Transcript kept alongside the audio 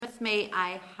with me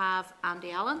I have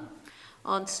Andy Allen.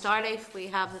 On Starleaf we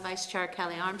have the Vice Chair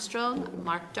Kelly Armstrong,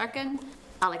 Mark Durkin,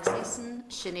 Alex Leeson,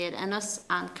 Sinead Innes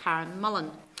and Karen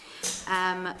Mullen.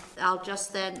 I'll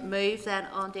just then move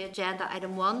on to agenda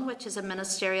item 1, which is a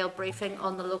ministerial briefing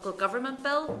on the local government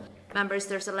bill. Members,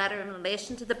 there's a letter in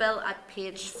relation to the bill at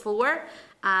page 4.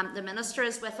 The Minister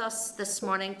is with us this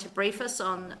morning to brief us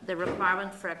on the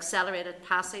requirement for accelerated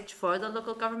passage for the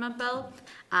local government bill.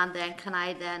 And then can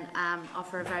I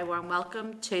offer a very warm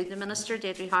welcome to the Minister,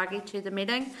 Deirdre Hargey, to the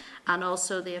meeting, and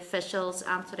also the officials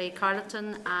Anthony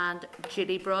Carleton and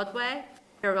Judy Broadway,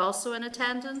 who are also in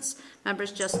attendance.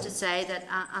 Members, just to say that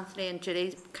Anthony and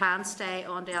Judy can stay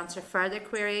on to answer further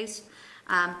queries.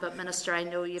 But Minister, I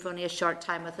know you've only a short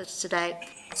time with us today,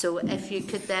 so if you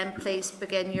could then please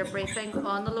begin your briefing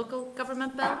on the local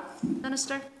government bill,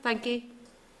 Minister. Thank you.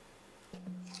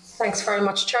 Thanks very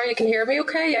much, Chair. You can hear me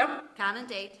okay, yeah? Can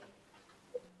indeed.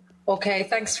 Okay,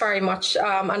 thanks very much.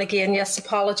 And again, yes,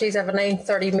 apologies, I have a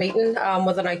 9:30 meeting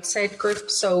with an outside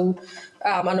group, so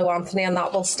I know Anthony and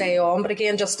that will stay on. But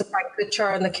again, just to thank the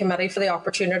Chair and the committee for the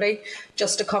opportunity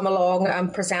just to come along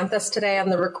and present this today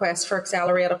and the request for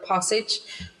accelerated passage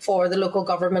for the local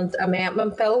government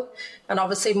amendment bill. And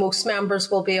obviously most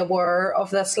members will be aware of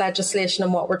this legislation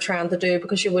and what we're trying to do,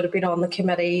 because you would have been on the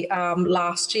committee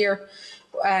last year.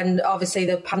 And obviously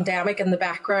the pandemic in the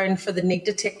background for the need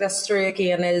to take this through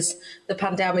again is the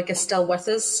pandemic is still with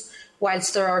us.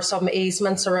 Whilst there are some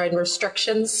easements around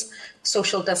restrictions,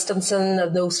 social distancing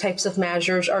and those types of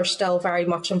measures are still very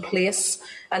much in place,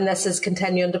 and this is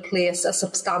continuing to place a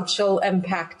substantial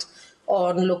impact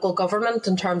on local government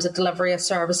in terms of delivery of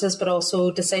services, but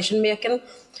also decision making.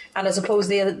 And I suppose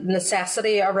the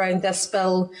necessity around this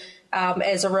bill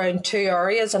is around 2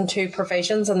 areas and 2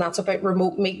 provisions, and that's about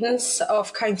remote meetings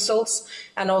of councils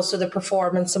and also the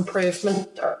performance improvement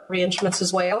arrangements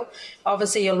as well.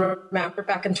 Obviously, you'll remember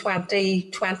back in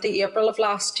 2020, April of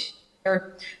last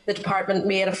year, the department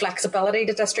made a flexibility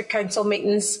to district council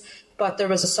meetings, but there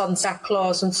was a sunset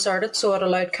clause inserted, so it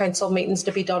allowed council meetings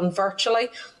to be done virtually.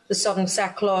 The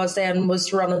sunset clause then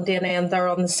was running to an end there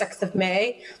on the 6th of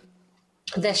May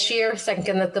this year,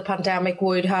 thinking that the pandemic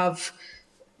would have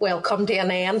come to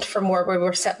an end from where we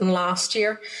were sitting last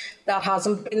year. That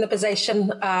hasn't been the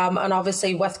position, and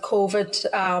obviously with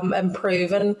COVID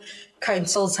improving,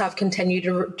 councils have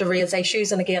continued to raise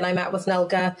issues. And again, I met with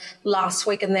NILGA last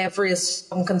week and they've raised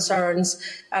some concerns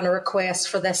and a request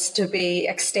for this to be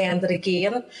extended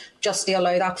again, just to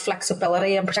allow that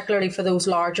flexibility, and particularly for those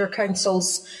larger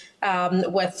councils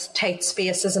with tight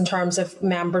spaces in terms of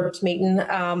members meeting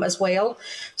as well.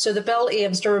 So the bill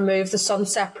aims to remove the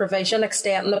sunset provision,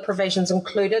 extending the provisions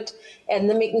included in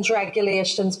the meetings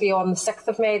regulations beyond the 6th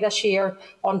of May this year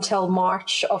until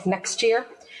March of next year.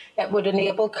 It would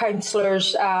enable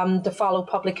councillors to follow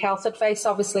public health advice,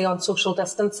 obviously on social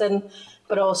distancing,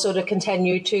 but also to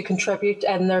continue to contribute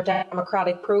in their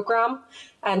democratic programme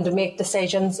and to make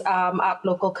decisions at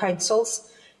local councils.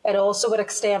 It also would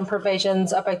extend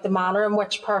provisions about the manner in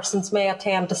which persons may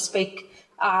attend to speak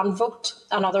and vote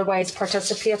and otherwise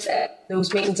participate in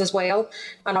those meetings as well.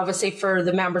 And obviously for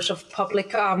the members of the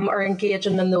public are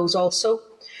engaging in those also.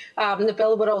 The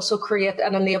bill would also create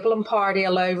an enabling power to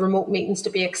allow remote meetings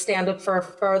to be extended for a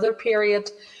further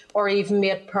period or even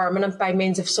made permanent by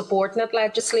means of subordinate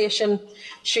legislation,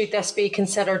 should this be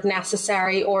considered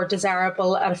necessary or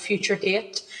desirable at a future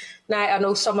date. Now, I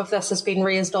know some of this has been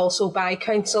raised also by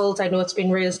councils. I know it's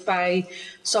been raised by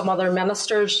some other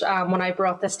ministers when I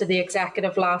brought this to the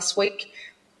executive last week.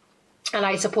 And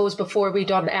I suppose before we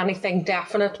done anything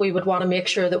definite, we would want to make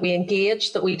sure that we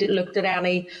engaged, that we looked at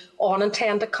any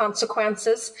unintended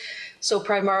consequences. So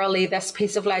primarily this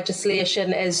piece of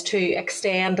legislation is to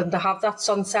extend and to have that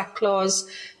sunset clause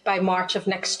by March of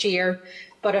next year.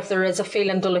 But if there is a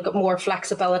feeling to look at more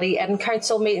flexibility in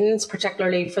council meetings,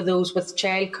 particularly for those with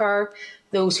childcare,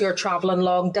 those who are travelling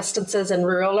long distances in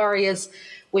rural areas,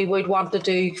 we would want to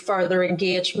do further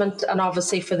engagement, and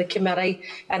obviously for the committee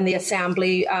and the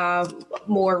Assembly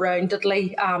more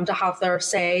roundedly to have their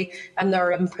say and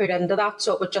their input into that.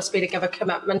 So it would just be to give a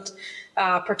commitment,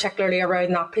 particularly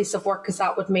around that piece of work, because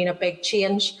that would mean a big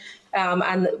change,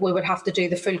 and we would have to do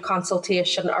the full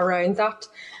consultation around that.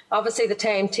 Obviously, the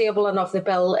timetabling of the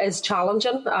bill is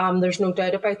challenging. There's no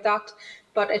doubt about that,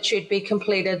 but it should be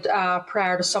completed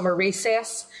prior to summer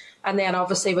recess, and then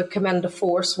obviously would come into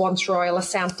force once royal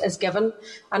assent is given.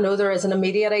 I know there is an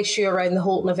immediate issue around the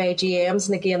holding of AGMs,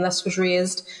 and again, this was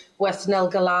raised with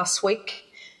NILGA last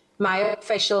week. My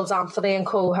officials, Anthony and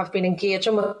co, have been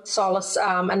engaging with Solace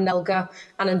and NILGA,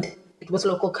 and with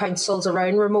local councils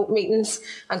around remote meetings,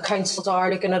 and councils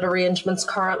are looking at arrangements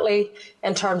currently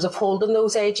in terms of holding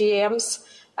those AGMs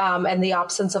in the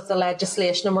absence of the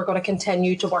legislation, and we're going to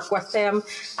continue to work with them.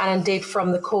 And indeed,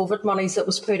 from the COVID monies that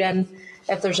was put in,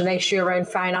 if there's an issue around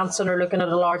financing or looking at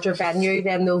a larger venue,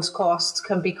 then those costs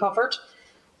can be covered.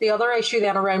 The other issue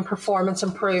then around performance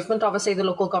improvement, obviously the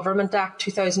Local Government Act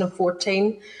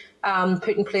 2014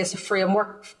 put in place a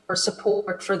framework for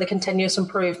support for the continuous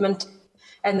improvement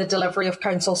in the delivery of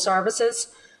council services.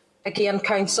 Again,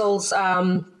 councils,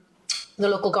 the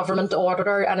local government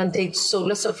auditor and indeed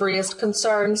SOLAS have raised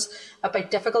concerns about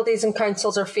difficulties in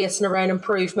councils are facing around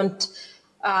improvement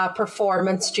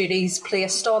performance duties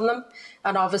placed on them,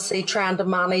 and obviously trying to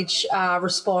manage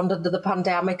responding to the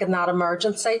pandemic and that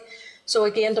emergency. So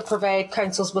again, to provide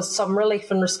councils with some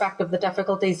relief in respect of the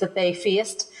difficulties that they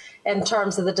faced in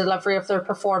terms of the delivery of their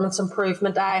performance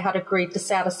improvement, I had agreed to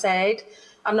set aside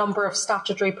a number of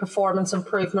statutory performance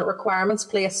improvement requirements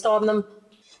placed on them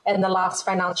in the last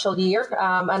financial year,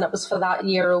 and it was for that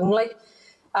year only.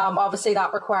 Obviously,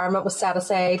 that requirement was set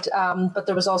aside, but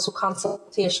there was also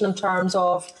consultation in terms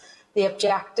of the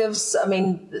objectives. I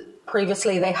mean,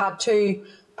 previously they had to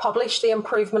publish the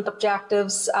improvement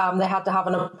objectives, they had to have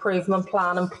an improvement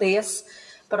plan in place,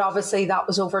 but obviously that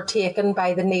was overtaken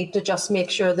by the need to just make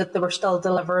sure that they were still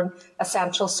delivering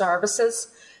essential services.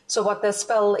 So what this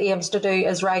bill aims to do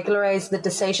is regularise the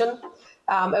decision.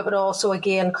 It would also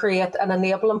again create an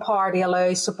enabling power to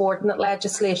allow subordinate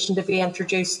legislation to be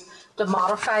introduced to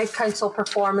modify council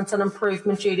performance and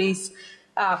improvement duties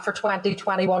for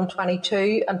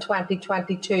 2021-22 and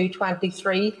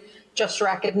 2022-23, just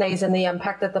recognising the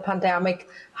impact that the pandemic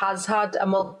has had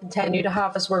and will continue to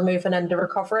have as we're moving into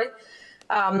recovery.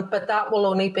 But that will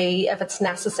only be if it's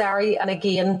necessary, and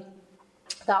again,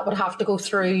 that would have to go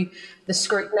through the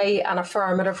scrutiny, and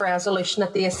affirmative resolution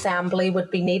at the Assembly would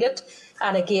be needed.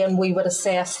 And again, we would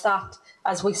assess that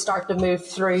as we start to move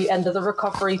through into the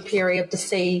recovery period to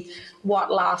see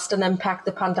what lasting impact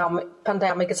the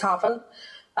pandemic is having.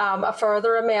 A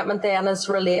further amendment then is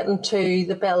relating to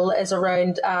the bill is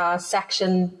around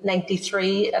section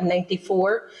 93 and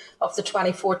 94 of the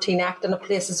 2014 Act, and it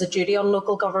places a duty on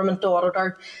local government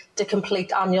auditor to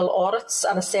complete annual audits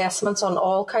and assessments on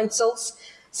all councils.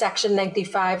 Section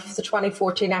 95 of the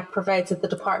 2014 Act provides that the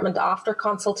Department, after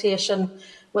consultation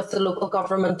with the Local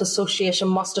Government Association,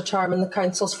 must determine the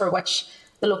councils for which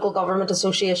the Local Government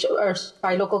Association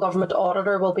Local Government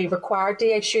Auditor will be required to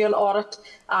issue an audit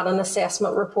and an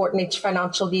assessment report in each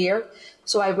financial year.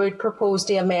 So I would propose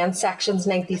to amend sections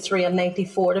 93 and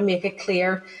 94 to make it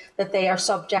clear that they are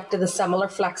subject to the similar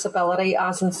flexibility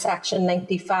as in section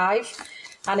 95.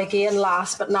 And again,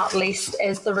 last but not least,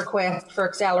 is the request for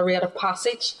accelerated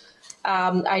passage.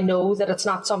 I know that it's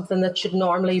not something that should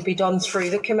normally be done through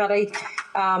the committee,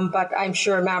 but I'm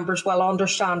sure members will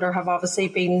understand or have obviously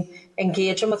been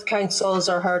engaging with councils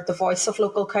or heard the voice of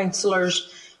local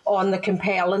councillors on the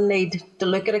compelling need to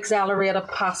look at accelerated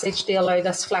passage to allow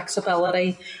this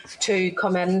flexibility to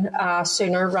come in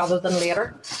sooner rather than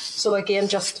later. So again,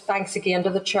 just thanks again to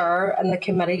the Chair and the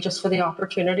committee just for the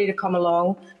opportunity to come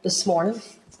along this morning.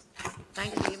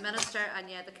 Thank you, Minister. And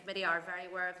yeah, the committee are very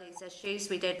aware of these issues.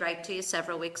 We did write to you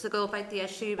several weeks ago about the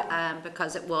issue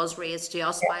because it was raised to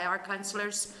us by our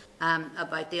councillors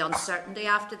about the uncertainty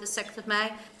after the 6th of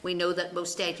May. We know that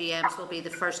most AGMs will be the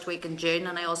first week in June,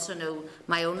 and I also know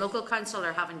my own local council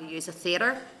are having to use a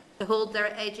theatre to hold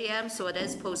their AGM, so it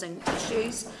is posing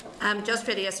issues. Just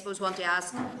really, I suppose, want to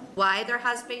ask why there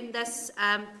has been this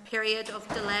period of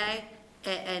delay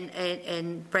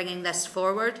in bringing this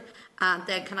forward. And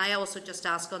then can I also just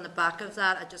ask on the back of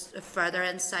that, just a further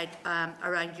insight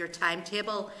around your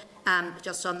timetable,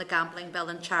 just on the gambling bill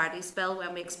and charities bill,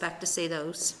 when we expect to see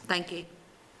those? Thank you.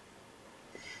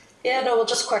 Yeah, no, well,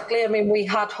 just quickly, I mean, we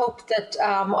had hoped that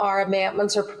our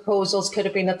amendments or proposals could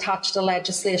have been attached to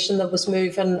legislation that was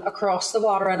moving across the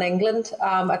water in England.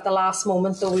 At the last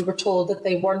moment, though, we were told that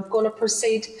they weren't going to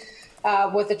proceed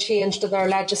with a change to their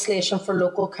legislation for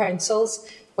local councils,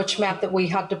 which meant that we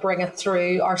had to bring it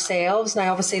through ourselves.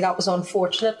 Now, obviously, that was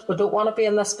unfortunate. We don't want to be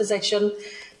in this position,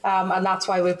 and that's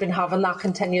why we've been having that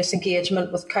continuous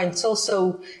engagement with council.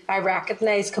 So I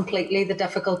recognise completely the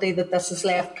difficulty that this has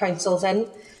left councils in,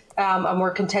 and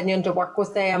we're continuing to work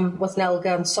with them, with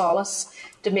NILGA and SOLAS,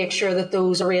 to make sure that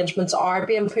those arrangements are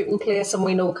being put in place, and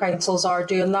we know councils are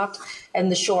doing that in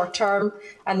the short term,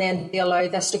 and then they allow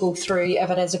this to go through if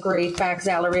it is agreed by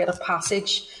accelerated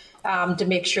passage. To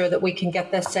make sure that we can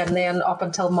get this in then up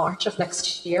until March of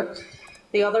next year.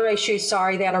 The other issue,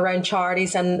 then around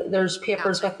charities, and there's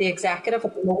papers with the executive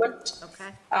at the moment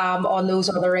on those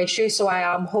other issues. So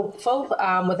I am hopeful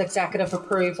with executive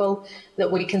approval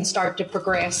that we can start to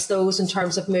progress those in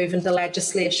terms of moving the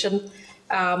legislation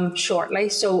shortly.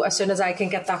 So as soon as I can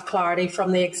get that clarity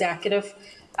from the executive,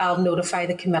 I'll notify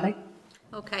the committee.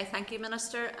 Okay, thank you,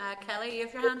 Minister. Kelly, you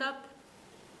have your hand up.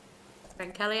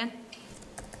 Bring Kelly in.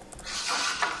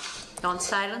 On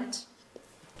silent.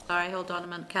 Sorry, hold on a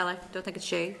minute, Kelly. Don't think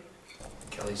it's you.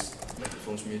 Kelly's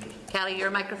microphone's muted. Kelly, your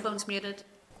microphone's muted.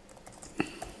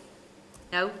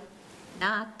 No,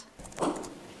 not.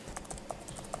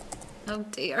 Oh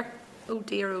dear. Oh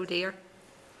dear, oh dear.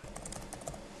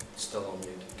 Still on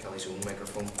mute. Kelly's own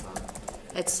microphone.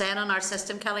 It's saying on our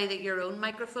system, Kelly, that your own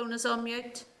microphone is on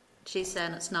mute. She's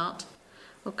saying it's not.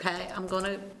 Okay, I'm going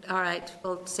to... Alright,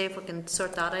 we'll see if we can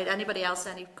sort that out. Anybody else,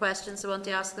 any questions they want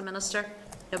to ask the Minister?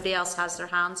 Nobody else has their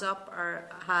hands up or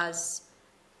has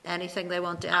anything they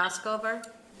want to ask of her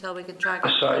until we can try.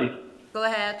 Sorry. Go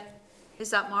ahead.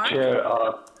 Is that Mark? Chair,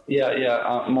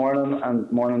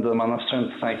 morning to the Minister,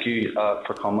 and thank you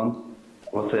for coming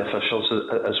with the officials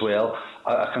as well.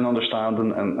 I can understand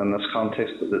in this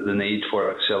context the need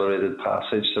for accelerated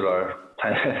passage. There are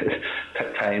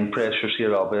time pressures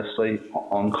here, obviously,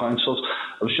 on councils.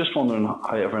 I was just wondering,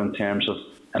 however, in terms of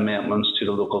amendments to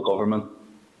the local government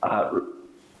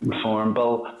reform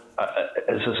bill,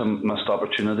 is this a missed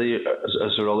opportunity?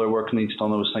 Is there other work needs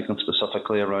done? I was thinking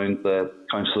specifically around the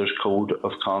Councillors' Code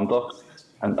of Conduct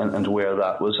and where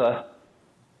that was at.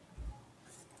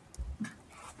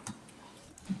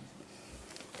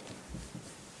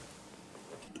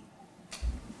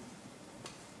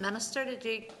 Minister, did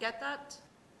you get that?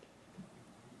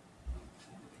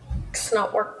 It's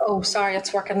not work. Oh, sorry,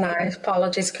 it's working now.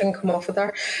 Apologies, couldn't come off of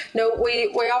there. No,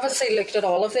 we obviously looked at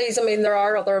all of these. I mean, there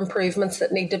are other improvements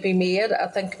that need to be made. I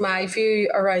think my view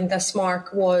around this,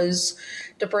 Mark, was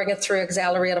to bring it through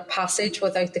accelerated passage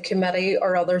without the committee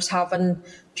or others having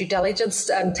due diligence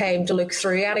and time to look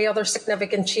through any other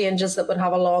significant changes that would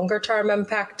have a longer term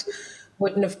impact.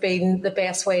 Wouldn't have been the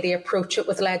best way to approach it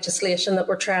with legislation that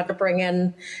we're trying to bring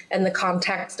in the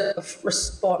context of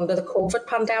responding to the COVID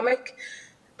pandemic.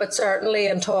 But certainly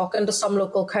in talking to some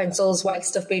local councils,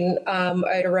 whilst I've been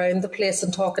out around the place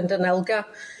and talking to NILGA,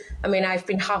 I mean, I've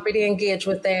been happy to engage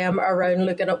with them around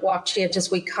looking at what changes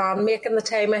we can make in the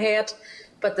time ahead,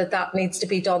 but that needs to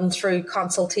be done through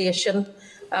consultation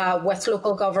with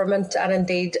local government and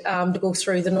indeed to go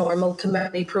through the normal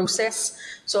committee process.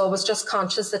 So I was just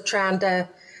conscious that trying to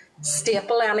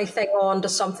staple anything onto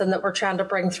something that we're trying to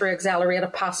bring through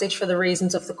accelerated passage for the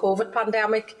reasons of the COVID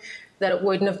pandemic, that it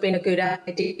wouldn't have been a good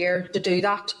idea to do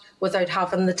that without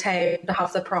having the time to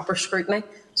have the proper scrutiny.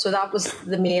 So that was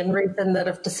the main reason that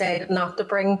I've decided not to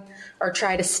bring or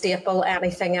try to staple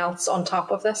anything else on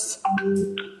top of this.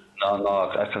 No,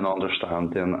 I can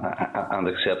understand and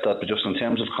accept that. But just in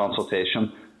terms of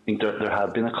consultation, I think there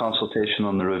had been a consultation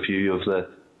on the review of the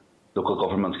local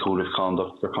government code of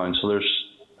conduct for councillors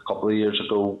a couple of years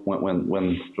ago when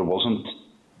there wasn't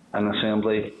an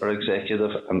assembly or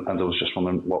executive, and I was just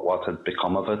wondering what had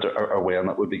become of it or when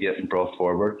it would be getting brought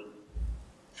forward.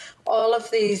 All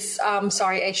of these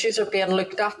issues are being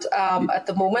looked at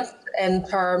the moment in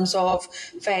terms of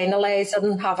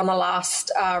finalising, having a last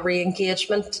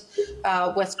re-engagement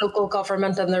with local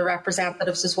government and their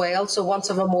representatives as well. So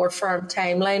once I have a more firm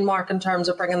timeline, Mark, in terms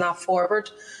of bringing that forward,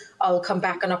 I'll come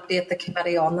back and update the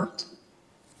committee on that.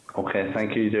 Okay,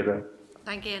 thank you, Deirdre.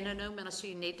 Thank you. No, Minister,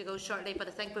 you need to go shortly, but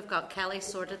I think we've got Kelly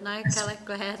sorted now. Kelly,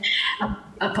 go ahead.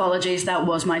 Apologies, that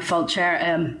was my fault,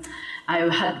 Chair. I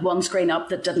had one screen up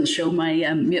that didn't show my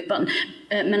mute button.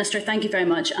 Minister, thank you very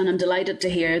much, and I'm delighted to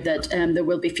hear that there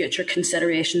will be future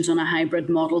considerations on a hybrid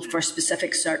model for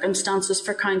specific circumstances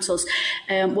for councils.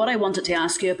 What I wanted to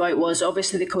ask you about was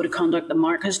obviously the code of conduct that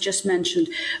Mark has just mentioned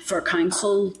for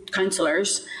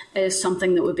councillors is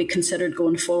something that would be considered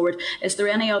going forward. Is there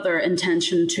any other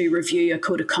intention to review a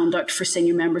code of conduct for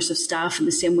senior members of staff in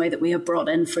the same way that we have brought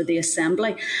in for the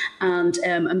Assembly? And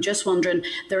I'm just wondering,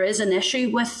 there is an issue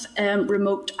with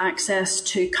remote access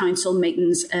to council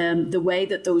meetings. The way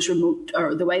that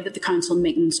the council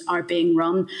meetings are being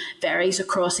run varies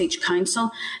across each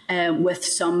council, with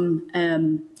some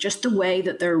just the way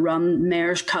that they're run,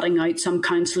 mayors cutting out some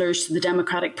councillors. The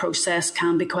democratic process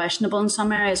can be questionable in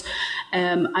some areas.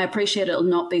 I appreciate it will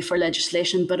not be for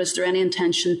legislation, but is there any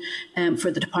intention for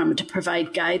the department to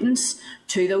provide guidance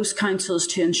to those councils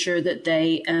to ensure that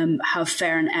they have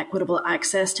fair and equitable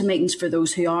access to meetings for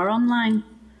those who are online?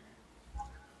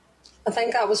 I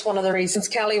think that was one of the reasons,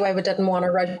 Kelly, why we didn't want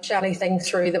to rush anything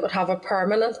through that would have a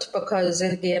permanent, because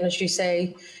again, as you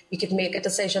say, you could make a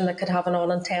decision that could have an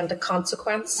unintended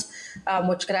consequence,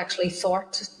 which could actually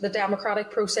thwart the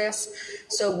democratic process.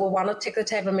 So we want to take the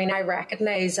time. I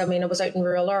recognise, I was out in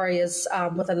rural areas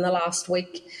within the last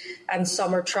week, and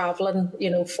some are travelling,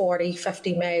 40,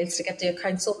 50 miles to get to a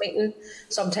council meeting.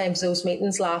 Sometimes those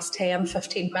meetings last 10,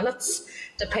 15 minutes,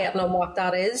 depending on what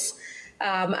that is.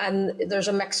 And there's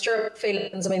a mixture of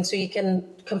feelings. So you can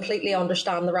completely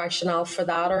understand the rationale for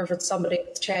that, or if it's somebody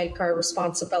with childcare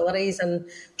responsibilities and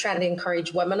trying to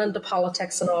encourage women into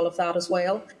politics and all of that as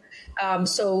well.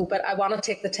 But I want to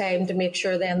take the time to make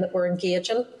sure then that we're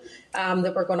engaging,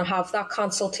 that we're going to have that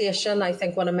consultation. I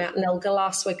think when I met in Ilga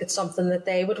last week, it's something that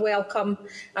they would welcome.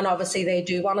 And obviously they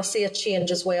do want to see a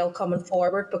change as well coming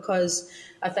forward, because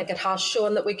I think it has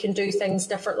shown that we can do things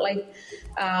differently.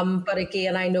 But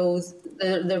again, I know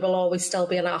there will always still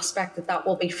be an aspect that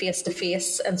will be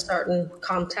face-to-face in certain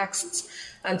contexts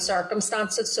and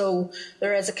circumstances. So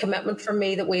there is a commitment from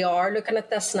me that we are looking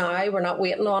at this now. We're not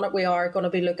waiting on it. We are going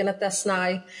to be looking at this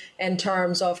now in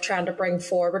terms of trying to bring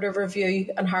forward a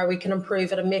review and how we can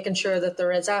improve it, and making sure that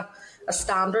there is a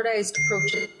standardised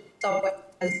approach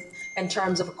in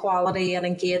terms of equality and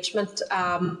engagement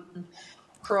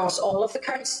across all of the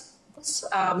councils.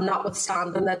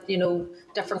 Notwithstanding that,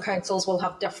 different councils will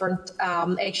have different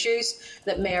issues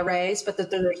that may arise, but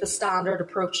that there's a standard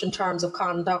approach in terms of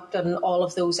conduct and all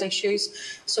of those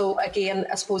issues. So again,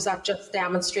 I suppose that just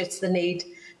demonstrates the need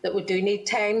that we do need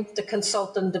time to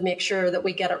consult and to make sure that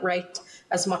we get it right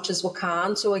as much as we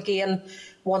can. So again,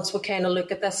 once we kind of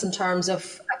look at this in terms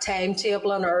of a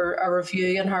timetable and a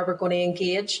review and how we're going to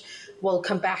engage, we'll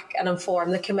come back and inform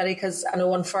the committee, because I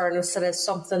know in fairness it is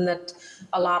something that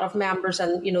a lot of members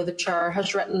and, the chair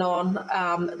has written on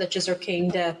that just are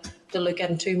keen to look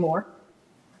into more.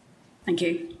 Thank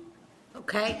you.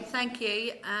 Okay, thank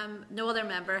you. No other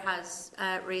member has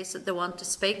raised that they want to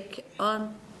speak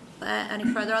on any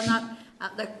further on that.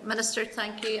 The Minister,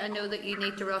 thank you. I know that you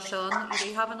need to rush on. Do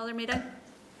you have another meeting?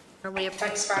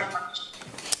 Thanks very much.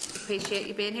 Appreciate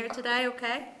you being here today,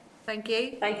 okay? Thank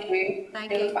you. Thank you.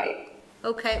 Thank you. Bye.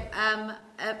 Okay,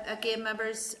 again,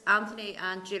 members, Anthony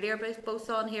and Julie are both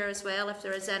on here as well. If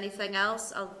there is anything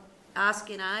else, I'll ask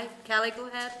you now. Kelly, go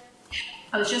ahead.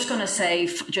 I was just going to say,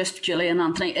 just Julie and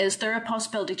Anthony, is there a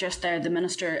possibility just there, the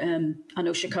Minister, I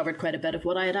know she covered quite a bit of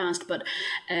what I had asked, but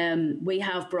we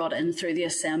have brought in through the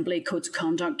Assembly codes of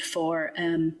conduct for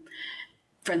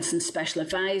instance, special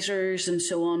advisors and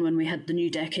so on when we had the new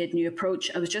decade, new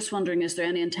approach. I was just wondering, is there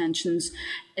any intentions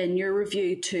in your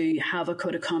review to have a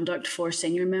code of conduct for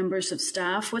senior members of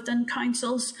staff within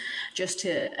councils, just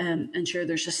to ensure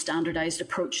there's a standardised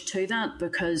approach to that?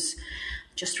 Because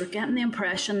just we're getting the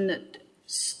impression that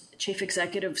chief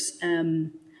executives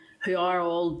who are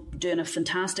all doing a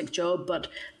fantastic job, but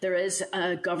there is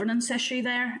a governance issue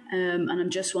there, and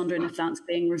I'm just wondering if that's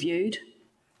being reviewed.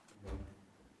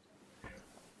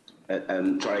 Chair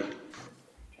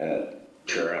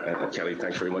Kelly,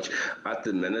 thanks very much. At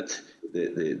the minute,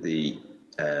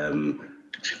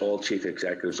 all chief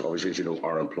executives, obviously,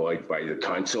 are employed by the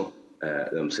council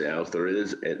themselves.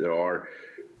 There are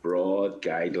broad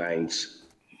guidelines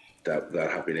that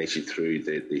have been issued through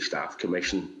the Staff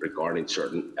Commission regarding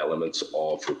certain elements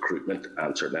of recruitment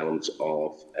and certain elements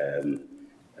of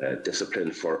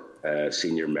discipline for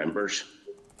senior members,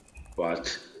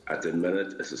 but at the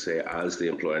minute, as I say, as the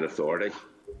employing authority,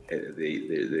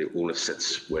 the onus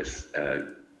sits with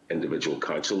individual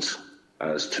councils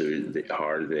as to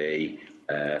how they,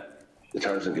 the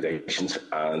terms and conditions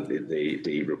and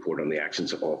the report on the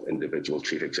actions of individual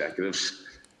chief executives.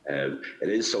 It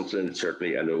is something,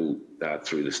 certainly, I know that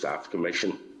through the Staff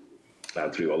Commission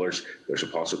and through others, there's a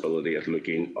possibility of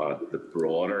looking at the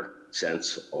broader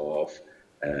sense of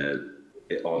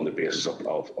on the basis of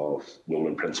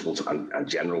Nolan principles and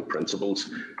general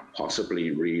principles,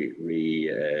 possibly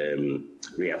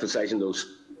re-emphasising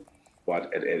those. But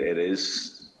it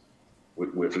is,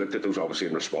 we've looked at those obviously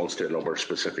in response to a number of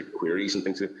specific queries and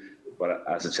things, but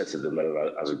as it sits at the minute,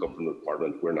 as a government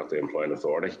department, we're not the employing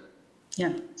authority.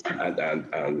 Yeah.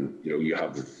 And you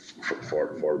have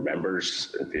for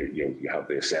members, you have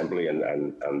the Assembly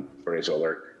and various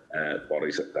other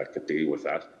bodies that could deal with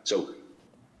that. So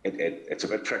it's a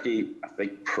bit tricky. I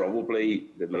think probably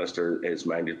the Minister is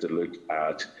minded to look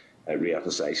at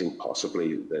re-emphasising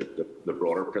possibly the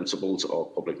broader principles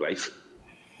of public life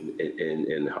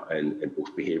in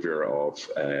both behaviour of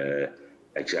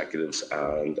executives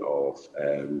and of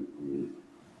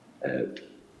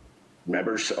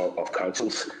members of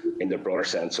councils, in the broader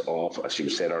sense of, as you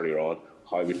were saying earlier on,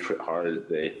 how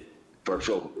the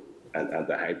virtual and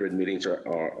the hybrid meetings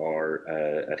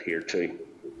are adhered to.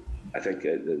 I think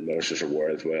the ministers are aware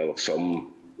as well of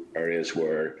some areas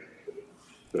where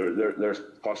there's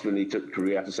possibly need to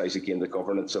re-emphasise again the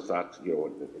governance of that,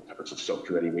 in terms of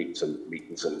subcommittee meetings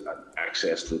and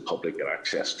access to the public and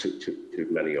access to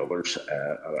many others,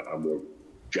 a more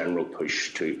general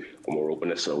push to a more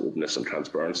openness and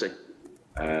transparency.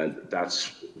 And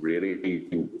that's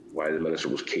really why the Minister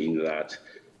was keen that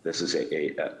this is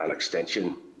an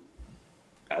extension,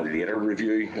 a later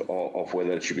review of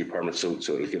whether it should be permanent. So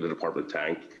it'll give the Department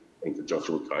time, in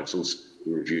conjunction with councils,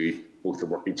 to review both the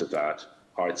workings of that,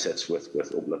 how it sits with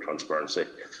open and transparency.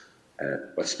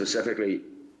 But specifically,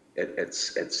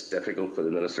 it's difficult for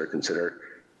the Minister to consider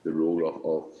the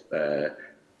role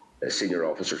of senior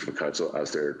officers for council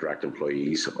as their direct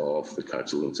employees of the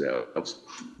council themselves.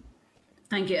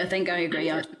 Thank you. I think I agree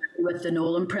with the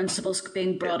Nolan principles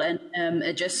being brought in.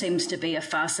 It just seems to be a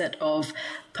facet of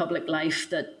public life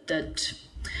that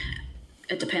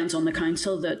it depends on the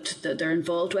council that they're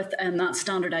involved with, and that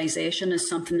standardisation is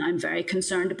something I'm very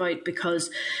concerned about, because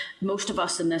most of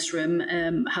us in this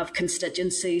room have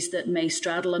constituencies that may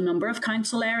straddle a number of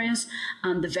council areas,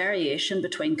 and the variation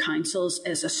between councils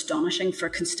is astonishing for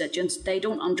constituents. They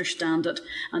don't understand it,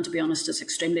 and to be honest, it's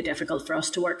extremely difficult for us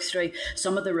to work through.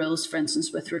 Some of the rules, for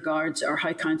instance, with regards or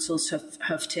how councils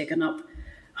have taken up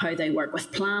how they work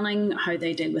with planning, how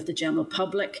they deal with the general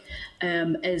public,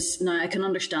 is now I can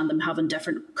understand them having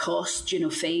different costs,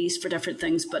 fees for different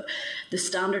things, but the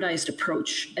standardised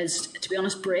approach is, to be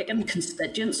honest, breaking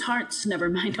constituents' hearts, never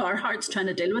mind our hearts trying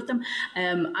to deal with them.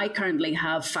 I currently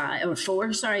have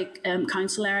four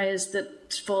council areas that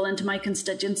fall into my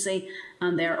constituency,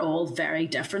 and they're all very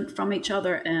different from each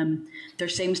other. There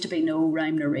seems to be no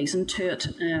rhyme nor reason to it.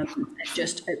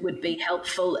 It would be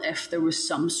helpful if there was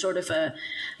some sort of a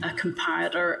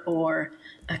comparator or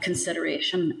a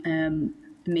consideration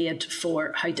made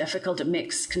for how difficult it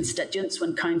makes constituents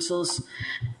when councils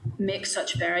make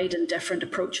such varied and different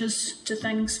approaches to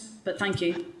things. But thank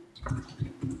you.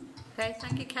 Okay,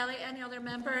 thank you, Kelly. Any other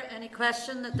member, any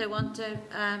question that they want to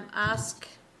ask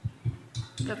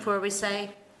before we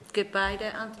say goodbye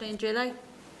to Anthony and Julie?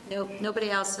 No, nobody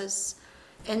else has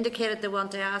indicated they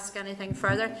want to ask anything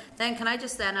further. Then can I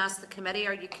just then ask the committee,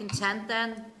 are you content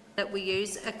then that we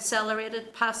use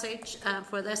accelerated passage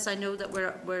for this? I know that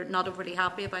we're not overly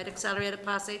happy about accelerated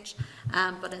passage,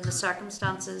 but in the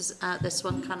circumstances this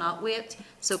one cannot wait.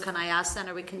 So can I ask then,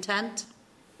 are we content?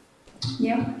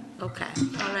 Yeah. Okay,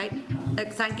 all right.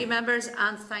 Thank you, members,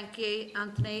 and thank you,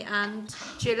 Anthony and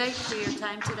Julie, for your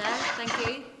time today. Thank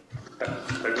you.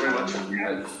 Thank you very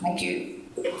much. Thank you.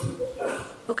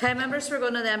 Okay, members, we're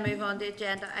going to then move on to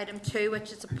agenda item 2,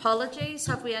 which is apologies.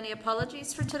 Have we any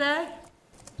apologies for today?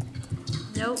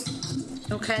 No.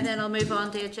 Okay, then I'll move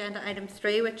on to agenda item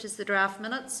 3, which is the draft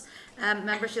minutes.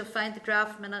 Members, you'll find the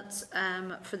draft minutes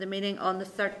for the meeting on the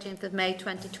 13th of May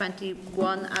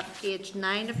 2021 at page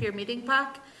 9 of your meeting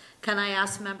pack. Can I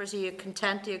ask members, are you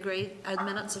content to agree the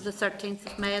minutes of the 13th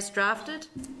of May as drafted?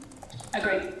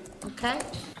 Agree. Okay.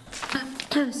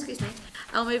 Excuse me.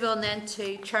 I'll move on then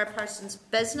to chairperson's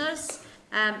business.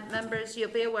 Members, you'll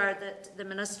be aware that the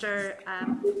Minister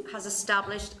has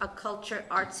established a Culture,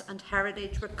 Arts and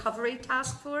Heritage Recovery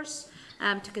Task Force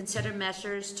to consider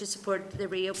measures to support the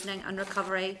reopening and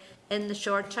recovery in the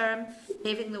short term,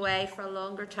 paving the way for a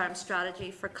longer term strategy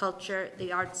for culture,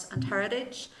 the arts and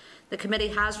heritage. The committee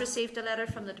has received a letter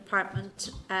from the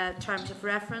Department. Terms of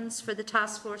reference for the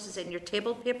task force is in your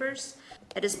table papers.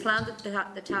 It is planned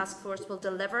that the task force will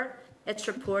deliver its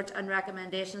report and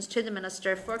recommendations to the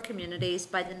Minister for Communities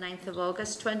by the 9th of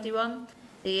August 21.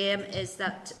 The aim is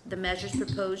that the measures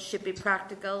proposed should be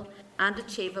practical and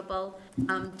achievable,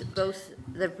 and both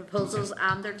the proposals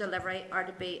and their delivery are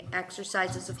to be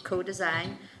exercises of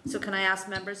co-design. So can I ask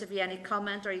members if you have any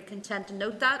comment? Are you content to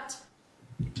note that?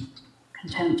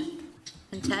 Content.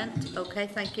 Content. Okay,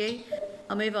 thank you.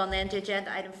 I'll move on then to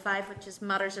agenda item 5, which is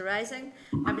matters arising.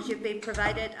 Members, you've been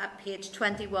provided at page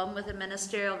 21 with a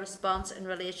ministerial response in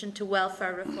relation to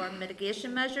welfare reform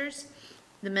mitigation measures.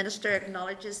 The Minister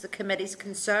acknowledges the committee's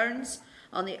concerns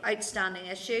on the outstanding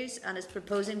issues and is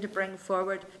proposing to bring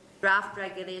forward draft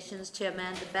regulations to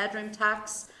amend the bedroom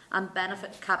tax and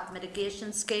benefit cap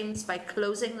mitigation schemes by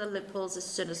closing the loopholes as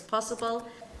soon as possible.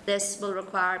 This will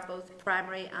require both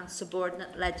primary and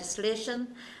subordinate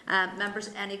legislation.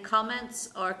 Members, any comments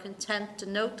or content to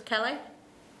note, Kelly?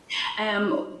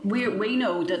 We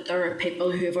know that there are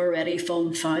people who have already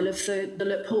fallen foul of the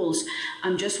loopholes.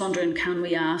 I'm just wondering, can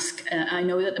we ask, I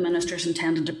know that the Minister's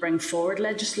intended to bring forward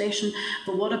legislation,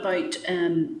 but what about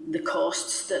the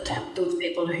costs that those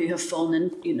people who have fallen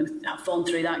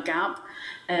through that gap?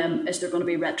 Is there going to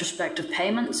be retrospective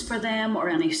payments for them or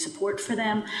any support for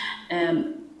them?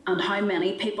 And how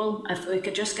many people, if we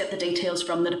could just get the details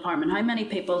from the department, how many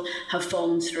people have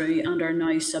fallen through and are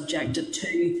now subjected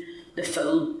to the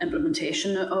full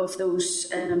implementation of those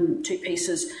two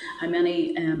pieces? How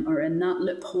many are in that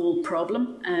loophole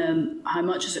problem? How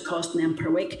much is it costing them per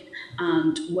week?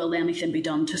 And will anything be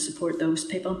done to support those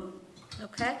people?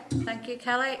 Okay, thank you,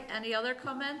 Kelly. Any other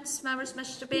comments, members,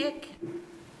 Mr. Bake?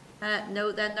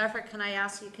 No, then therefore can I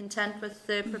ask you content with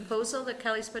the proposal that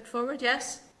Kelly's put forward?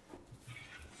 Yes?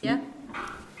 Yeah?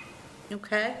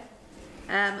 Okay.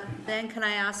 Then can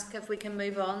I ask if we can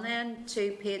move on then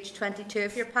to page 22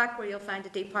 of your pack, where you'll find a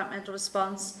departmental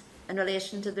response in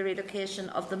relation to the relocation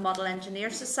of the Model Engineer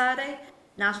Society.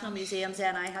 National Museums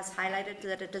NI has highlighted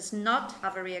that it does not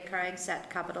have a reoccurring set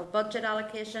capital budget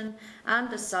allocation,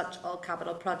 and as such all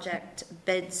capital project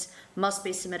bids must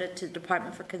be submitted to the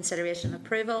Department for consideration and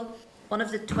approval. One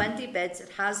of the 20 bids it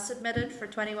has submitted for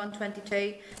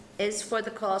 21-22 is for the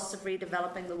costs of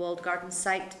redeveloping the walled garden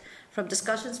site. From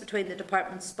discussions between the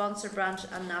Department's sponsor branch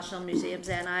and National Museums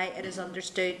NI, it is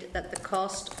understood that the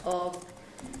cost of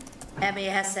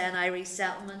MASNI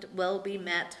resettlement will be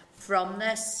met from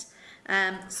this.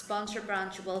 Sponsor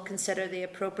branch will consider the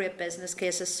appropriate business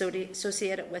case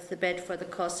associated with the bid for the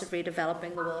cost of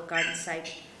redeveloping the walled garden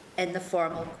site in the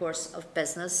formal course of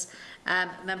business.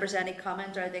 Members, any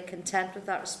comment? Are they content with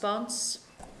that response?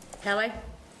 Kelly?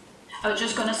 I was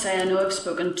just going to say, I know I've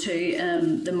spoken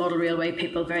to the Model Railway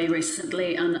people very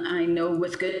recently, and I know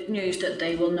with good news that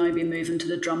they will now be moving to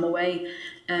the Drumaway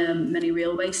mini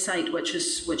railway site, which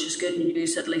is good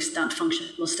news. At least that function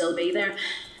will still be there.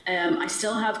 I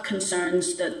still have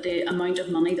concerns that the amount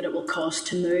of money that it will cost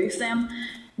to move them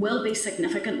will be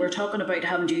significant. We're talking about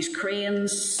having to use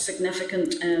cranes,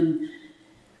 significant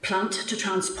plant to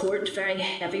transport very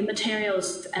heavy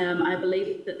materials. I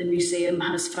believe that the museum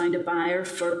has found a buyer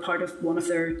for part of one of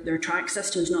their track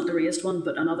systems, not the raised one,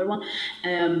 but another one.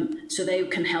 So they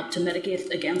can help to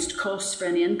mitigate against costs for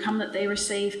any income that they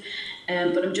receive.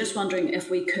 But I'm just wondering if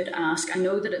we could ask, I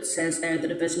know that it says there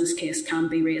that a business case can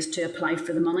be raised to apply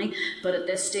for the money, but at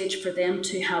this stage for them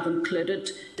to have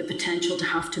included the potential to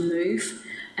have to move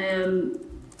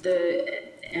the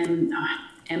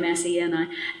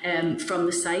MSENI from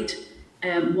the site,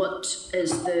 what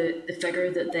is the figure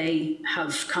that they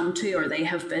have come to, or they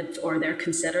have bid, or they're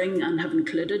considering and have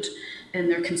included in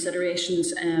their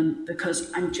considerations,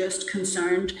 because I'm just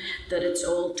concerned that it's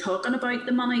all talking about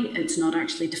the money, it's not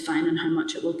actually defining how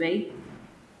much it will be.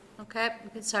 Okay, we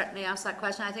can certainly ask that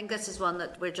question. I think this is one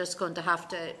that we're just going to have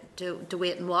to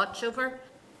wait and watch over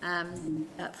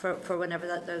for whenever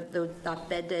that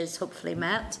bid is hopefully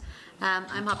met.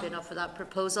 I'm happy enough with that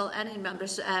proposal. Any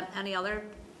members,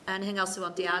 anything else they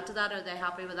want to add to that? Are they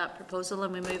happy with that proposal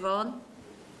and we move on?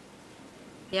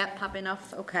 Yep, happy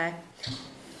enough. Okay.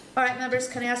 All right, members,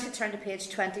 can I ask you to turn to page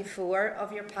 24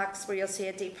 of your packs, where you'll see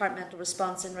a departmental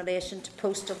response in relation to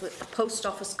post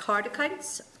office card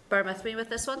accounts. Bear with me with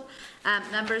this one.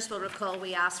 Members will recall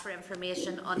we asked for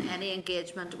information on any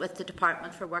engagement with the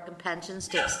Department for Work and Pensions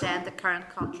to extend the current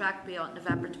contract beyond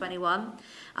November 21,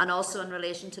 and also in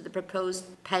relation to the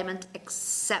proposed payment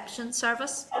exception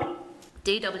service.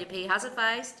 DWP has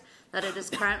advised that it is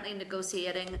currently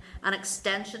negotiating an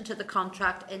extension to the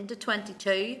contract into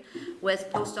 22 with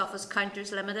Post Office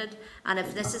Counters Limited, and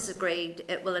if this is agreed,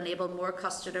 it will enable more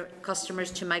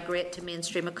customers to migrate to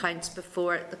mainstream accounts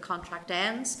before the contract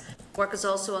ends. Work is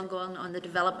also ongoing on the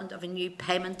development of a new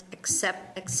payment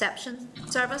exception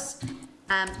service.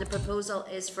 The proposal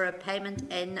is for a payment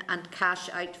in and cash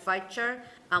out voucher,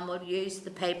 and will use the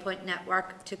PayPoint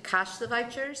network to cash the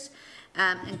vouchers.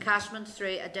 Encashment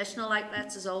through additional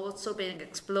outlets is also being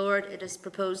explored. It is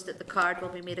proposed that the card will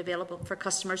be made available for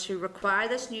customers who require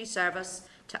this new service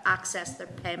to access their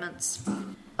payments.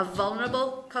 A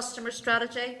vulnerable customer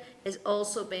strategy is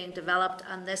also being developed,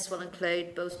 and this will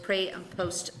include both pre and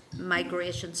post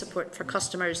migration support for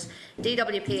customers.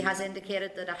 DWP has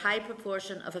indicated that a high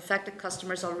proportion of affected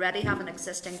customers already have an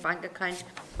existing bank account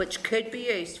which could be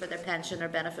used for their pension or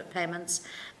benefit payments,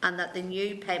 and that the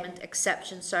new payment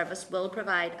exception service will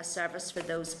provide a service for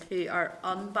those who are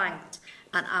unbanked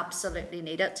and absolutely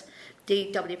need it.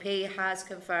 DWP has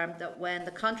confirmed that when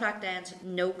the contract ends,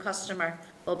 no customer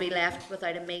will be left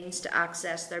without a means to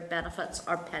access their benefits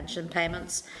or pension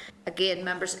payments. Again,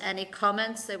 members, any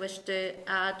comments they wish to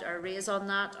add or raise on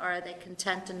that, or are they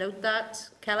content to note that?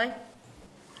 Kelly?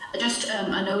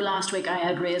 I know last week I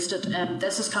had raised it.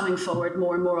 This is coming forward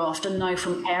more and more often now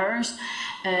from carers,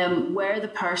 where the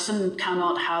person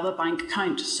cannot have a bank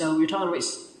account. So you're talking about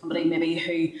somebody maybe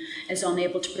who is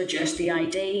unable to produce the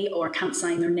ID or can't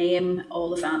sign their name,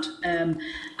 all of that, and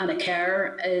a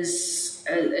carer has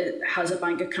a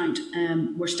bank account.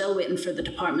 We're still waiting for the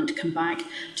department to come back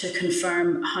to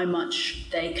confirm how much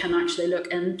they can actually look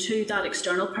into that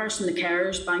external person, the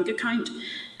carer's bank account.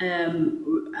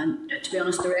 And to be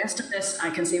honest, the rest of this,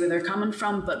 I can see where they're coming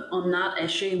from, but on that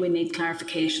issue, we need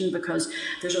clarification, because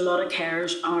there's a lot of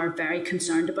carers are very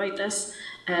concerned about this.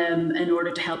 In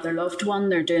order to help their loved one,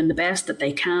 they're doing the best that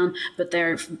they can, but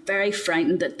they're very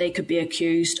frightened that they could be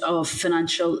accused of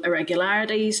financial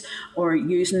irregularities or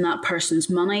using that person's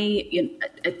money.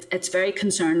 It's very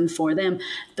concerning for them.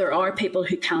 There are people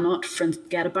who cannot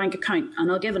get a bank account, and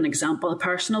I'll give an example, a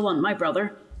personal one. My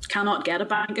brother cannot get a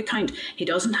bank account. He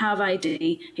doesn't have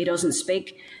ID, he doesn't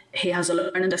speak, he has a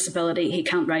learning disability, he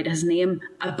can't write his name.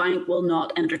 A bank will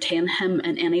not entertain him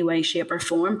in any way, shape or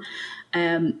form.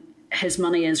 His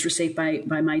money is received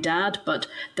by my dad, but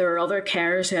there are other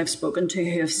carers who I've spoken to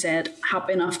who have said,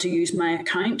 happy enough to use my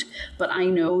account, but I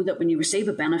know that when you receive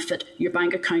a benefit, your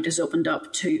bank account is opened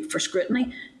up for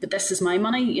scrutiny, but this is my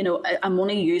money. I'm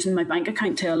only using my bank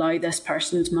account to allow this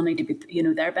person's money to be,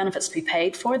 their benefits to be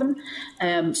paid for them.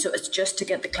 So it's just to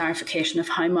get the clarification of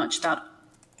how much that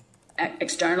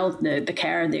external, the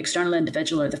carer, the external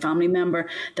individual or the family member,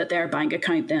 that their bank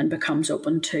account then becomes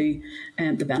open to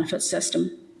the benefits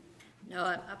system. No,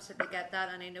 I absolutely get that,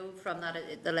 and I know from that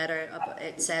the letter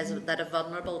it says that a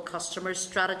vulnerable customer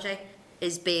strategy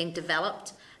is being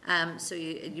developed. So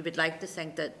you would like to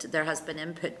think that there has been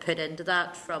input put into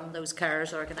that from those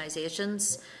carers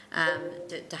organisations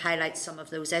to highlight some of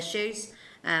those issues.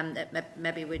 That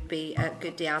maybe would be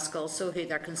good to ask also who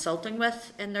they're consulting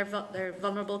with in their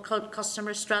vulnerable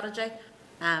customer strategy.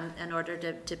 In order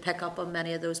to pick up on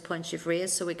many of those points you've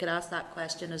raised, so we could ask that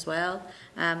question as well.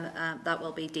 That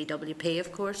will be DWP,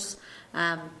 of course,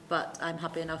 but I'm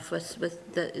happy enough with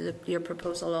your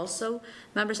proposal also.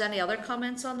 Members, any other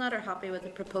comments on that, or happy with the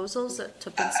proposals that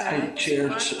have been said?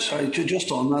 Chair, sorry,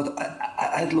 just on that,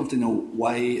 I'd love to know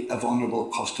why a vulnerable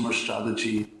customer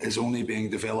strategy is only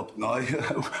being developed now,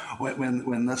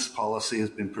 when this policy has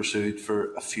been pursued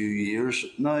for a few years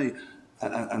now,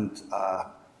 and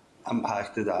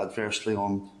impacted adversely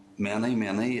on many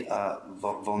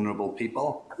vulnerable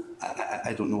people.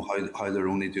 I don't know how they're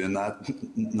only doing that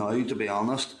now, to be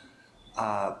honest.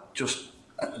 Just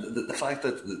the fact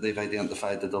that they've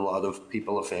identified that a lot of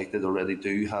people affected already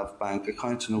do have bank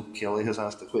accounts. I know Kelly has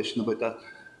asked a question about that.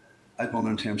 I wonder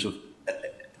in terms of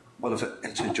what if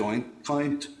it's a joint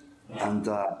account? And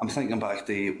I'm thinking back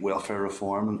to welfare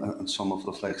reform and some of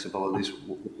the flexibilities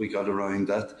we got around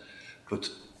that. But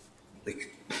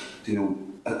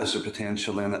is there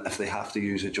potential in it if they have to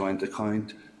use a joint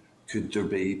account? Could there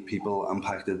be people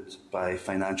impacted by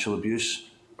financial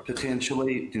abuse?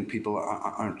 Potentially, people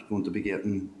aren't going to be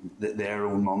getting their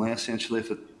own money essentially,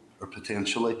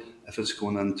 potentially if it's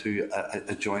going into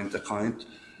a joint account.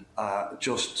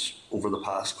 Just over the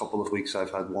past couple of weeks,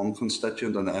 I've had one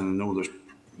constituent, and I know there's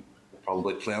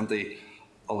probably plenty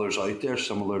others out there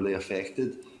similarly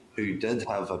affected, who did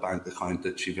have a bank account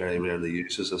that she very rarely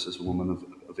uses. This is a woman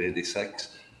of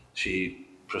 86. She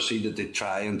proceeded to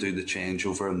try and do the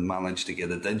changeover and managed to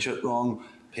get a digit wrong.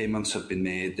 Payments have been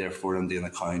made, therefore, in an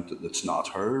account that's not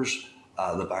hers.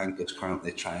 The bank is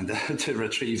currently trying to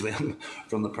retrieve them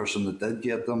from the person that did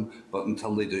get them, but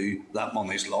until they do, that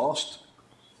money's lost.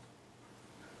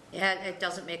 Yeah, it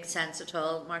doesn't make sense at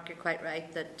all. Mark, you're quite right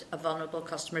that a vulnerable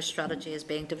customer strategy is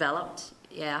being developed.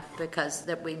 Yeah, because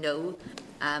that we know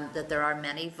that there are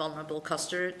many vulnerable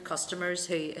customers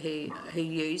who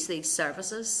use these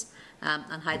services,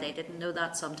 and how they didn't know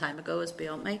that some time ago is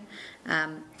beyond me.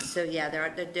 So yeah,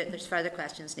 there's further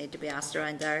questions need to be asked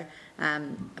around there,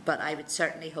 but I would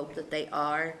certainly hope that they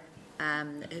are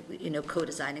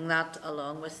co-designing that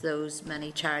along with those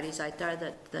many charities out there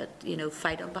that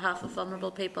fight on behalf of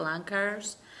vulnerable people and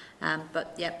carers.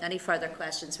 But yeah, any further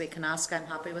questions we can ask, I'm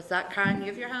happy with that. Karen, you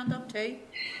have your hand up too.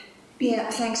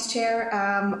 Yeah, thanks, Chair.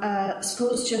 I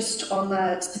suppose just on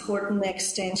the support and the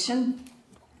extension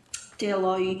to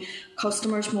allow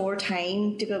customers more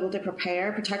time to be able to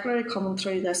prepare, particularly coming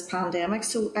through this pandemic.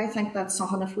 So I think that's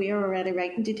something, if we are already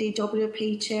writing to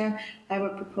DWP, Chair, I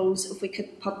would propose if we could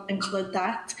include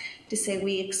that to say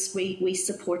we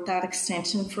support that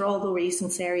extension for all the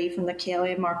reasons there, even that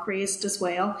Kelly and Mark raised as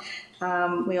well.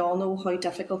 We all know how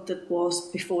difficult it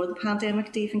was before the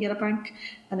pandemic to even get a bank.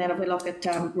 And then if we look at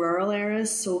rural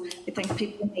areas, so I think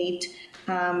people need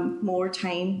more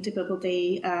time to be able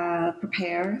to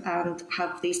prepare and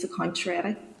have these accounts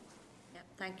ready. Yep,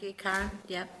 thank you, Karen.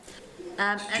 Yep.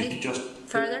 Any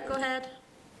further? Go ahead.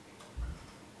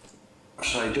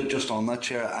 Sorry, just on that,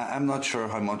 Chair, I'm not sure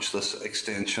how much this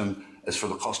extension is for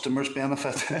the customer's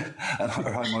benefit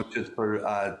or how much it's for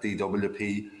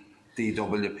DWPs.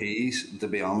 To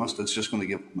be honest, it's just going to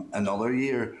give another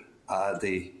year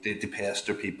to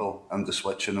pester people and the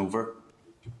switching over.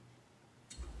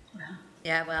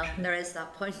 Yeah, well, there is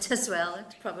that point as well.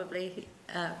 It's probably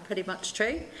pretty much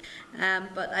true.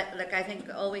 But I think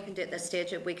all we can do at this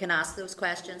stage is we can ask those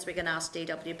questions. We can ask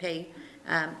DWP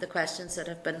the questions that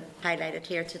have been highlighted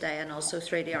here today, and also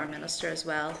through to our Minister as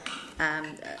well.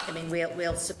 I mean,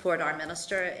 we'll support our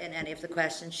Minister in any of the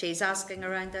questions she's asking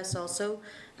around this also.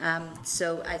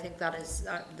 So I think that is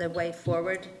the way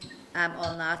forward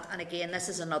on that. And again, this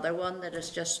is another one that is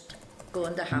just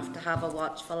going to have a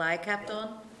watchful eye kept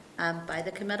on by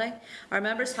the committee. Are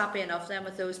members happy enough then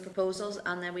with those proposals,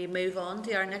 and then we move on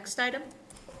to our next item?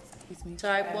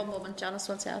 Sorry, one moment, Janice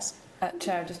wants to ask.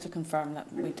 Chair, just to confirm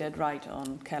that we did write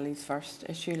on Kelly's first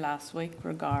issue last week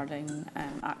regarding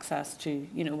access to,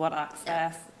 what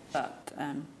access that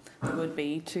there would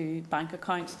be to bank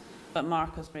accounts. But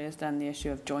Mark has raised then the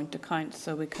issue of joint accounts,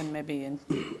 so we can maybe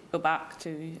go back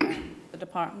to the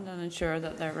department and ensure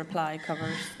that their reply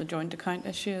covers the joint account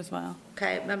issue as well.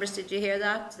 Okay, members, did you hear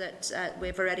that? That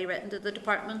we've already written to the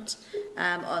department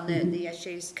on the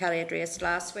issues Kelly had raised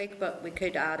last week, but we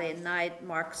could add in now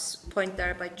Mark's point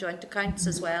there about joint accounts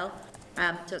as well.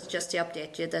 Just to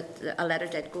update you that a letter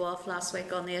did go off last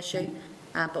week on the issue,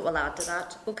 but we'll add to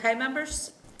that. Okay,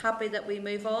 members, happy that we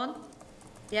move on?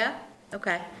 Yeah?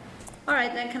 Okay. All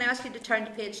right, then can I ask you to turn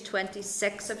to page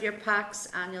 26 of your packs,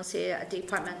 and you'll see a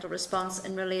departmental response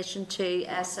in relation to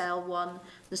SL1,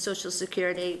 the Social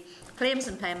Security Claims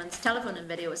and Payments, Telephone and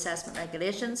Video Assessment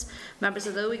Regulations. Members,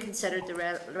 although we considered the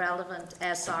relevant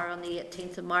SR on the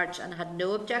 18th of March and had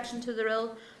no objection to the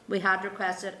rule, we had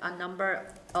requested a number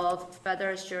of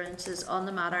further assurances on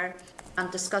the matter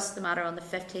and discussed the matter on the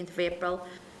 15th of April,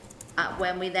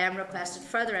 when we then requested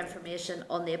further information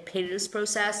on the appeals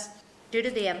process. Due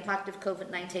to the impact of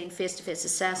COVID-19, face-to-face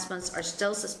assessments are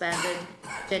still suspended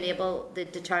to enable the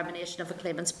determination of a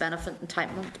claimant's benefit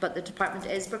entitlement, but the Department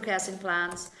is progressing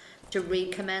plans to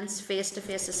recommence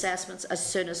face-to-face assessments as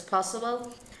soon as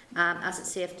possible, as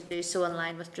it's safe to do so in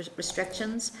line with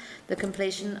restrictions. The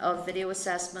completion of video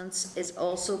assessments is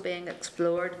also being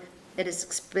explored. It's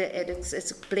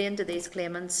explained to these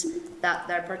claimants that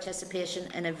their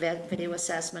participation in a video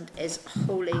assessment is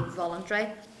wholly voluntary.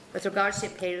 With regards to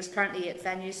appeals, currently 8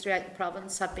 venues throughout the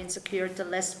province have been secured to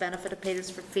list benefit appeals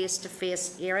for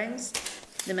face-to-face hearings.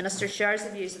 The Minister shares the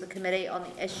views of the committee on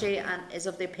the issue and is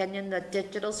of the opinion that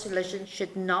digital solutions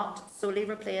should not solely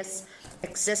replace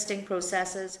existing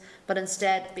processes, but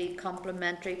instead be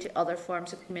complementary to other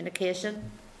forms of communication.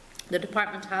 The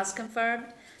Department has confirmed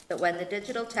that when the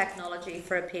digital technology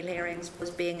for appeal hearings was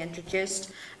being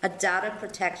introduced, a data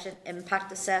protection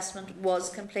impact assessment was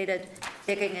completed,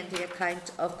 taking into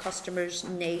account of customers'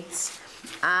 needs,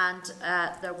 and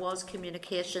there was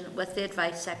communication with the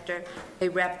advice sector who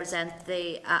represent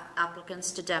the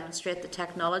applicants to demonstrate the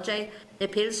technology. The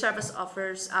appeal service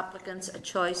offers applicants a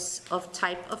choice of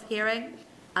type of hearing,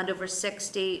 and over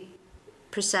 60%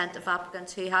 of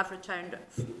applicants who have returned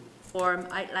form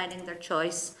outlining their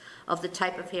choice of the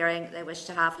type of hearing they wish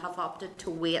to have opted to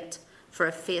wait for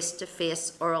a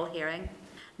face-to-face oral hearing.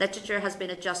 Literature has been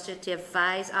adjusted to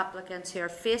advise applicants who are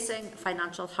facing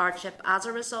financial hardship as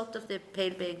a result of the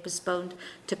appeal being postponed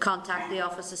to contact the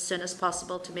office as soon as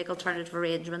possible to make alternative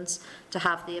arrangements to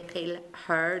have the appeal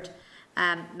heard.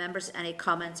 Members, any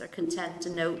comments or content to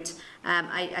note?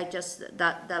 I just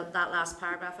that last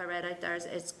paragraph I read out there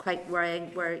is quite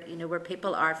worrying, where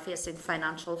people are facing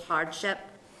financial hardship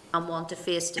and want a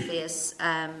face-to-face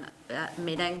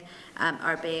meeting,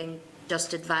 are being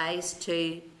just advised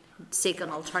to seek an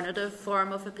alternative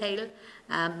form of appeal.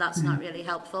 That's not really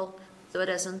helpful. So it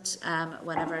isn't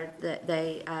whenever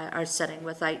they are sitting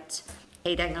without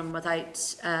heating and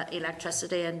without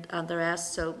electricity and the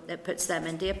rest. So it puts them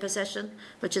into a position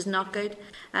which is not good.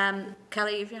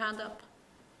 Kelly, you have your hand up.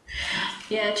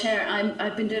 Yeah, Chair,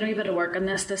 I've been doing a bit of work on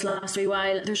this last wee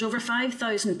while. There's over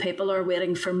 5,000 people who are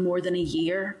waiting for more than a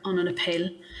year on an appeal.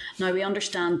 Now, we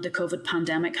understand the COVID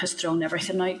pandemic has thrown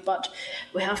everything out, but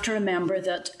we have to remember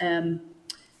that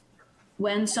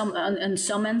in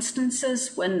some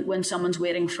instances, when someone's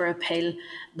waiting for appeal,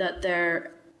 that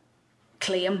their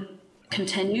claim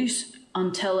continues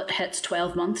until it hits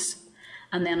 12 months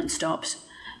and then it stops.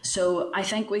 So I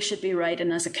think we should be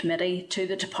writing as a committee to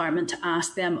the department to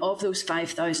ask them, of those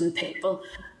 5,000 people,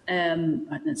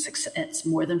 it's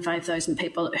more than 5,000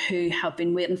 people who have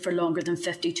been waiting for longer than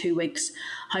 52 weeks,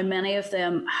 how many of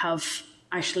them have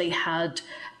actually had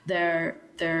their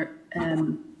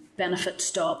benefit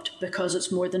stopped because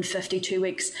it's more than 52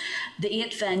 weeks. The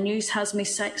 8 venues has me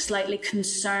slightly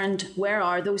concerned. Where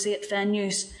are those 8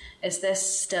 venues? Is this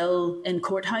still in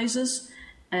courthouses?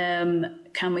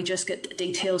 Can we just get the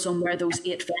details on where those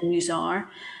 8 venues are?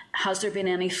 Has there been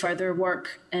any further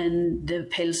work in the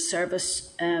appeals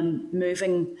service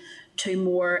moving to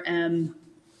more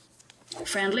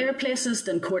friendlier places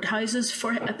than courthouses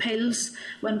for appeals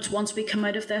once we come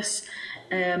out of this?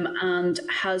 And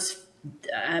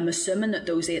I'm assuming that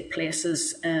those 8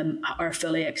 places are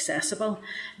fully accessible,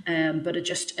 but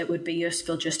it would be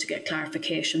useful just to get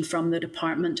clarification from the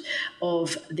department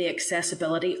of the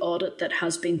accessibility audit that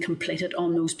has been completed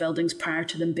on those buildings prior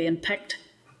to them being picked.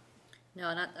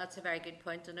 No, that's a very good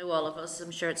point. I know all of us, I'm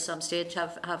sure at some stage,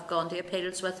 have gone to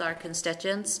appeals with our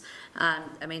constituents, and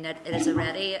I mean it is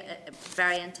already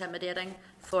very intimidating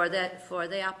for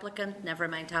the applicant, never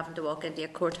mind having to walk into a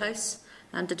courthouse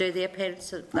and to do the appeal,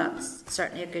 so that's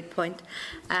certainly a good point.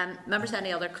 Members,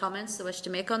 any other comments they wish to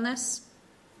make on this?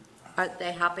 Are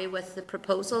they happy with the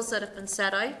proposals that have been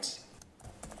set out?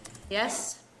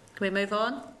 Yes? Can we move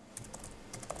on?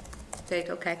 Good,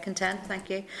 okay, content, thank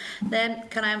you. Then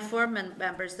can I inform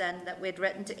members then that we had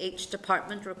written to each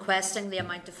department requesting the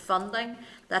amount of funding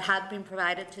that had been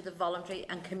provided to the voluntary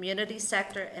and community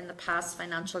sector in the past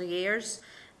financial years,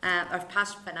 or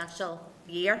past financial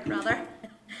year rather.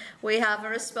 We have a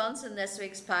response in this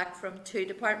week's pack from 2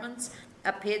 departments.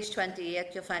 At page 28,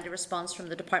 you'll find a response from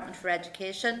the Department for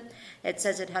Education. It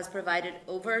says it has provided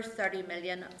over 30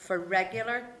 million for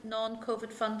regular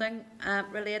non-COVID funding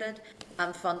related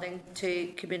and funding to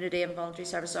community and voluntary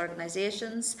service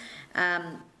organisations,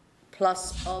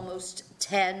 plus almost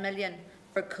 10 million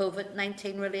for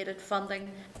COVID-19 related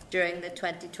funding during the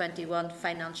 2021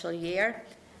 financial year.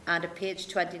 And at page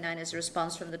 29 is a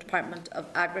response from the Department of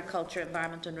Agriculture,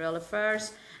 Environment and Rural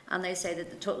Affairs, and they say that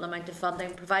the total amount of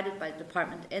funding provided by the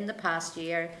department in the past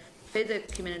year to the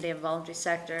community and voluntary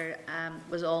sector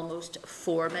was almost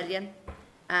 4 million.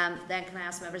 Then can I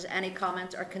ask members any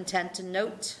comment or content to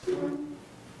note?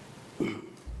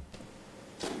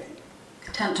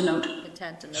 Content to note.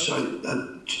 Content to note.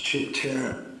 So,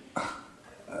 Chair,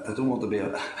 I don't want to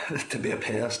be a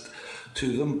pest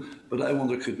to them, but I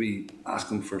wonder, could we ask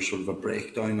them for sort of a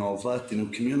breakdown of that? You know,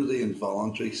 community and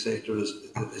voluntary sector is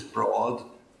broad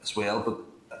as well, but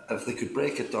if they could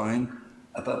break it down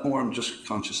a bit more, I'm just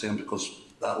conscious then, because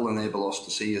that will enable us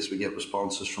to see as we get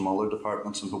responses from other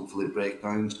departments and hopefully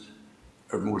breakdowns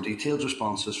or more detailed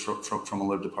responses from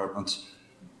other departments,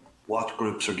 what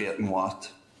groups are getting what.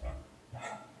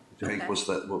 Do you think what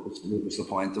was the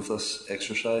point of this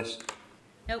exercise?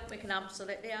 Nope, we can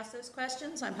absolutely ask those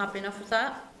questions. I'm happy enough with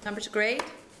that. Members agreed?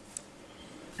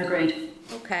 Agreed.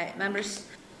 Okay, members.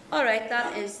 All right,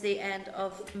 that is the end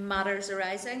of matters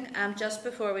arising. Just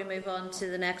before we move on to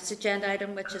the next agenda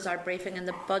item, which is our briefing in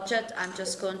the budget, I'm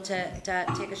just going to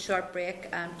take a short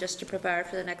break just to prepare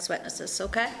for the next witnesses,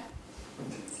 okay?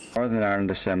 Northern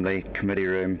Ireland Assembly, Committee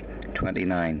Room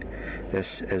 29. This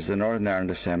is the Northern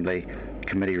Ireland Assembly,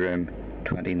 Committee Room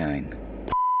 29.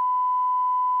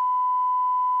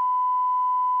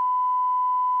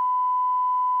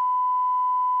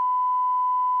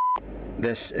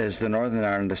 This is the Northern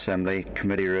Ireland Assembly,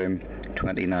 Committee Room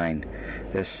 29.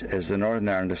 This is the Northern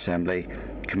Ireland Assembly,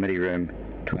 Committee Room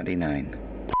 29.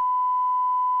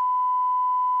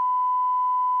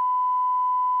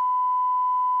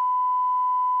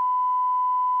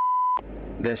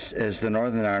 This is the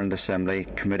Northern Ireland Assembly,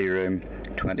 Committee Room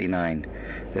 29.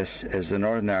 This is the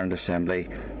Northern Ireland Assembly,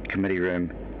 Committee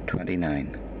Room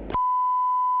 29.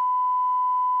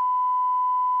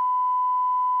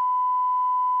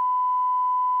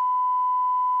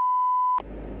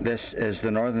 This is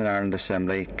the Northern Ireland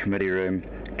Assembly, Committee Room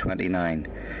 29.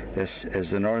 This is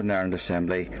the Northern Ireland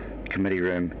Assembly, Committee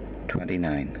Room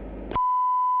 29.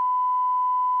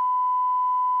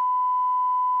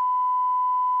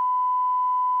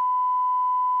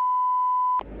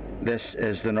 This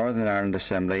is the Northern Ireland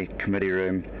Assembly Committee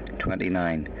Room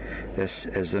 29. This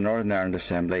is the Northern Ireland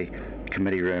Assembly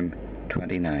Committee Room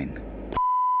 29.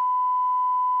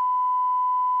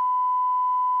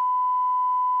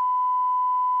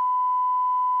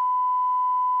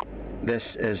 This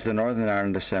is the Northern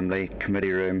Ireland Assembly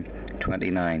Committee Room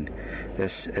 29.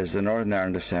 This is the Northern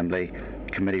Ireland Assembly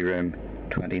Committee Room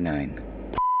 29.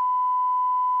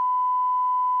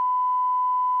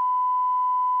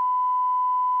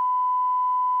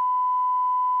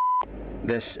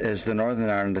 This is the Northern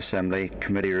Ireland Assembly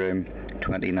Committee Room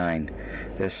 29.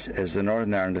 This is the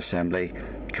Northern Ireland Assembly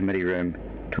Committee Room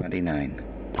 29.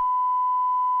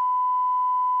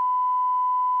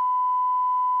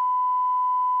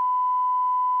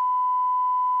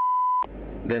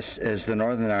 This is the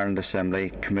Northern Ireland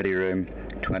Assembly Committee Room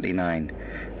 29.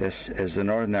 This is the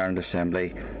Northern Ireland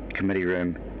Assembly Committee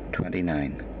Room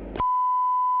 29.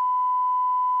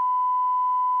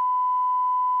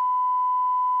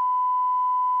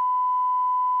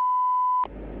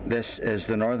 This is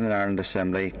the Northern Ireland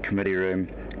Assembly Committee Room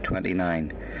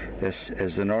 29. This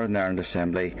is the Northern Ireland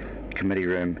Assembly Committee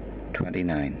Room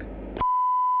 29.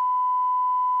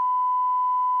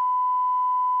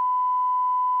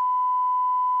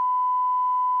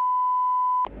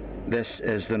 This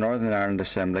is the Northern Ireland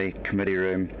Assembly Committee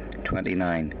Room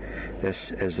 29. This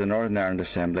is the Northern Ireland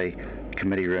Assembly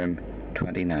Committee Room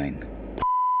 29.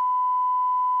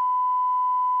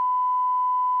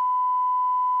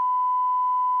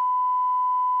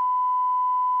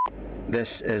 This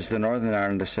is the Northern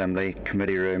Ireland Assembly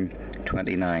Committee Room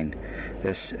 29. This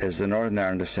is the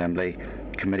Northern Ireland Assembly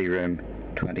Committee Room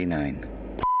 29.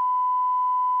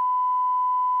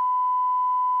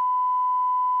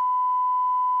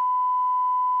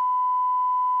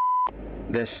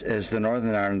 This is the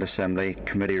Northern Ireland Assembly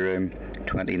Committee Room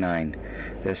 29.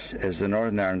 This is the Northern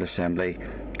Ireland Assembly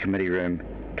Committee Room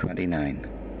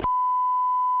 29.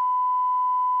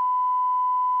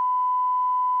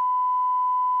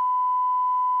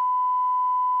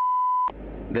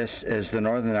 This is the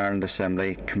Northern Ireland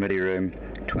Assembly Committee Room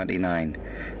 29.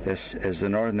 This is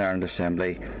the Northern Ireland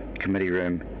Assembly Committee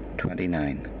Room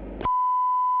 29.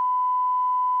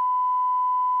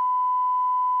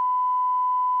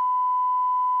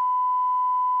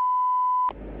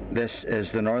 This is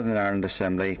the Northern Ireland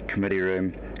Assembly Committee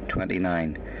Room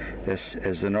 29.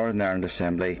 This is the Northern Ireland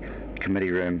Assembly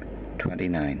Committee Room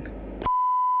 29.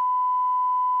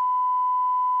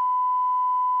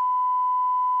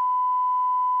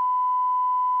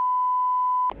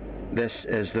 This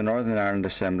is the Northern Ireland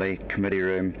Assembly Committee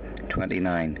Room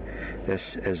 29.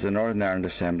 This is the Northern Ireland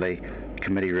Assembly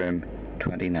Committee Room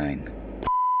 29.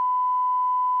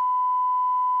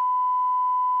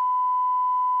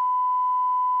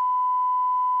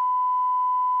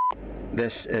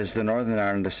 This is the Northern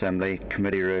Ireland Assembly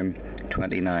Committee Room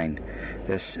 29.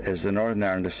 This is the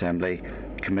Northern Ireland Assembly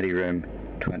Committee Room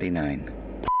 29.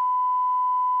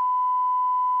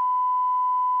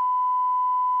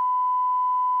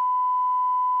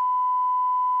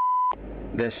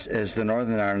 This is the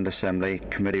Northern Ireland Assembly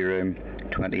Committee Room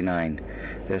 29.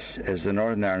 This is the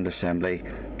Northern Ireland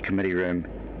Assembly Committee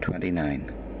Room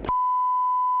 29.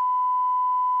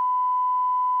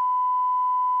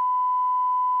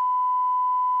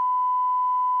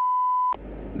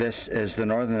 This is the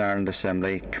Northern Ireland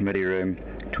Assembly Committee Room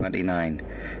 29.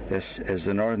 This is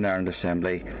the Northern Ireland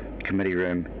Assembly Committee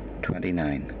Room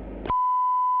 29.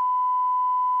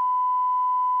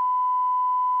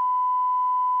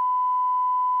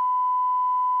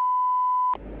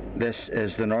 This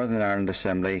is the Northern Ireland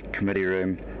Assembly Committee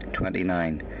Room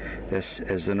 29. This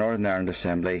is the Northern Ireland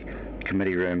Assembly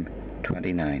Committee Room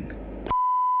 29.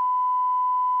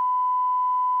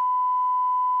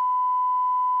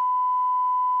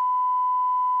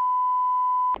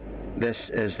 This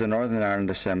is the Northern Ireland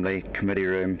Assembly Committee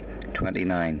Room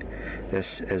 29.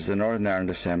 This is the Northern Ireland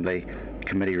Assembly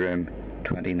Committee Room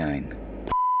 29.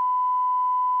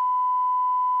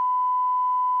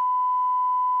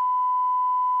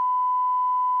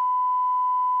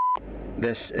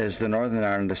 This is the Northern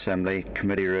Ireland Assembly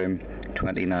Committee Room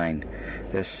 29.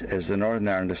 This is the Northern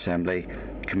Ireland Assembly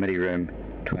Committee Room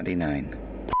 29.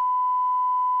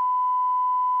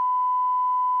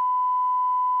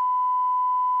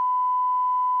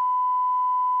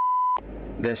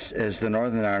 This is the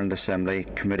Northern Ireland Assembly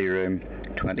Committee Room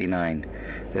 29.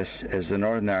 This is the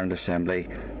Northern Ireland Assembly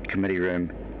Committee Room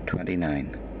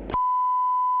 29.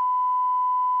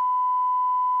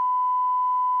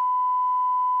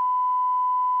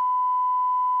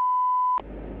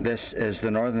 This is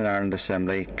the Northern Ireland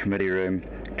Assembly Committee Room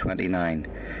 29.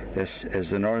 This is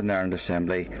the Northern Ireland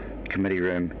Assembly Committee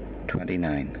Room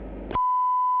 29.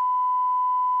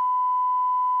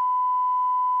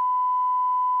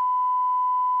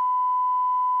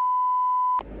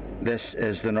 This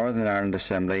is the Northern Ireland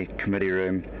Assembly Committee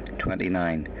Room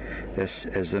 29. This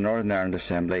is the Northern Ireland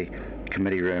Assembly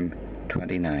Committee Room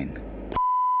 29.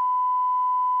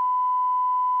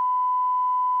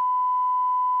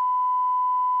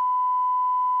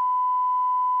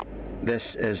 This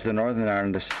is the Northern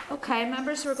Ireland. Okay,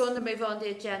 members, we're going to move on to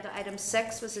agenda item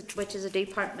 6, which is a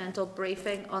departmental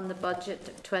briefing on the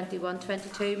budget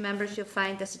 21-22. Members, you'll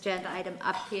find this agenda item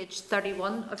at page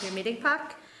 31 of your meeting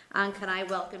pack. And can I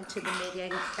welcome to the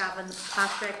meeting Gavin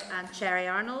Patrick and Cherry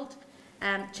Arnold.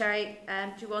 Cherry,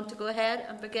 do you want to go ahead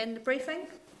and begin the briefing?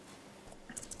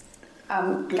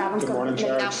 Good morning,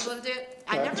 Chair. Gavin's going to do it.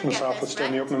 I never it's myself that's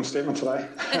doing the opening statement today.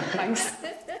 Thanks.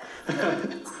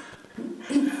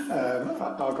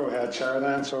 I'll go ahead, Chair,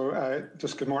 then. So,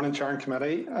 just good morning, Chair and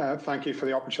Committee. Thank you for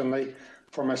the opportunity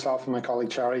for myself and my colleague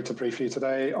Cherry to brief you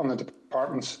today on the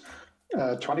Department's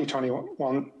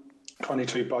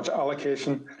 2021-22 budget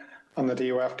allocation and the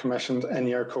DOF commissioned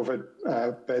in-year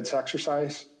COVID bids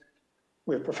exercise.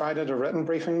 We've provided a written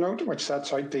briefing note which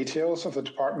sets out details of the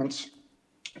Department's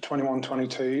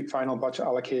 21-22 final budget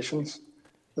allocations.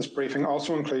 This briefing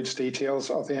also includes details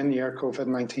of the in-year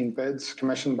COVID-19 bids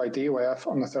commissioned by DOF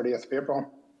on the 30th of April,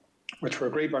 which were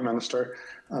agreed by Minister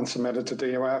and submitted to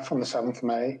DOF on the 7th of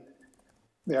May.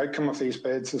 The outcome of these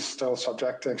bids is still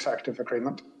subject to executive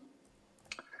agreement.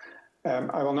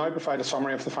 I will now provide a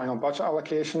summary of the final budget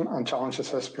allocation and challenges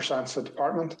this presents the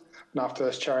Department, and after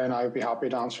this, Cherry and I would be happy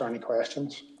to answer any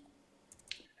questions.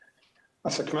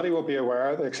 As the Committee will be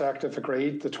aware, the Executive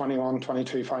agreed the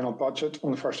 21-22 final budget on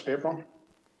the 1st of April,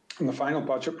 and the final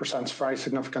budget presents very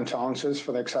significant challenges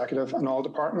for the Executive and all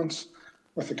departments,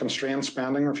 with the constrained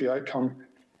spending review outcome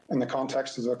in the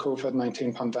context of the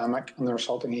COVID-19 pandemic and the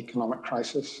resulting economic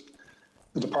crisis.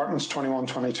 The Department's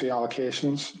 21-22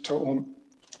 allocations total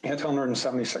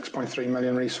 876.3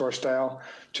 million resource DEL,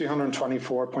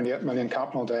 224.8 million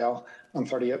capital DEL, and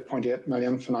 38.8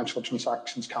 million financial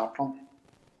transactions capital.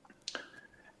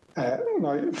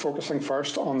 Now, focusing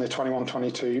first on the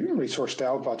 21-22 resource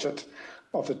DEL budget,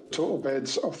 of the total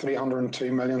bids of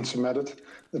 302 million submitted,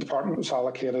 the Department was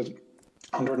allocated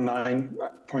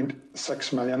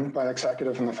 109.6 million by the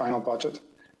Executive in the final budget.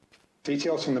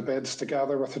 Details from the bids,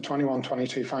 together with the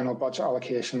 21-22 final budget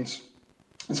allocations,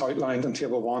 is outlined in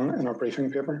Table 1 in our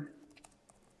briefing paper.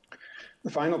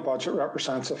 The final budget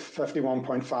represents a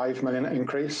 51.5 million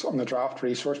increase on the draft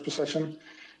resource position,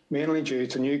 mainly due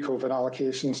to new COVID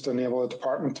allocations to enable the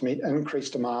Department to meet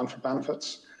increased demand for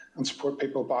benefits and support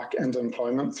people back into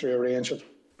employment through a range of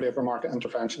labour market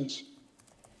interventions.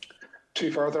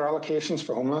 2 further allocations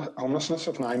for homelessness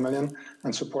of 9 million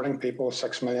and supporting people of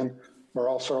 6 million were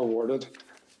also awarded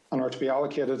and are to be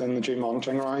allocated in the June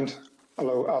monitoring round,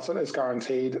 although as it is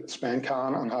guaranteed, spend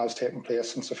can and has taken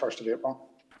place since the 1st of April.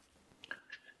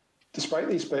 Despite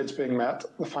these bids being met,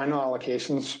 the final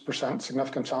allocations present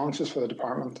significant challenges for the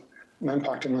Department and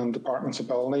impacting on the Department's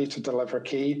ability to deliver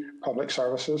key public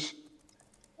services,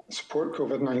 support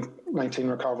COVID-19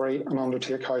 recovery and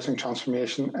undertake housing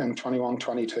transformation in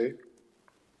 21-22.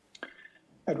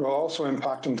 It will also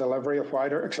impact on delivery of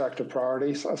wider executive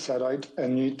priorities as set out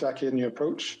in New Decade New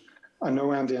Approach, and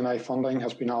no ND&I funding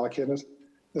has been allocated.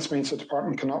 This means the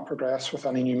Department cannot progress with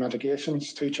any new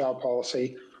mitigations, two-child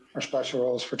policy or special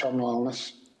rules for terminal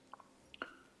illness.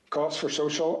 Costs for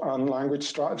social and language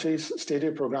strategies,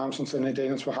 stadia programmes and senior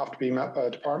dealings will have to be met by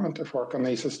the Department if work on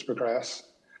these is to progress,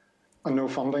 and no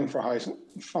funding for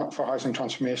housing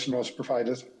transformation was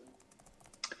provided.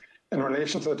 In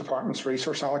relation to the Department's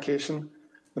resource allocation,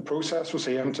 the process was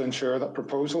aimed to ensure that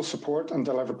proposals support and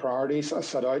deliver priorities as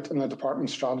set out in the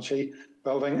Department's strategy,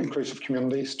 Building Inclusive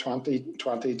Communities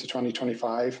 2020 to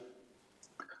 2025,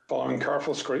 following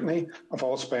careful scrutiny of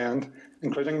all spend,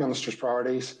 including Minister's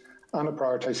priorities, and a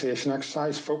prioritisation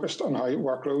exercise focused on how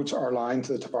workloads are aligned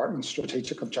to the Department's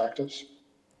strategic objectives.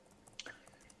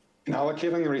 In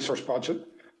allocating the resource budget,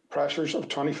 pressures of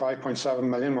 25.7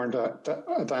 million were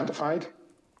identified,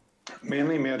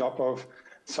 mainly made up of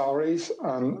salaries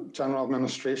and general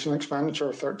administration expenditure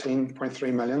of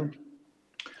 13.3 million,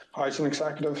 housing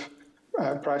executive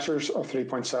pressures of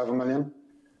 3.7 million,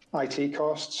 IT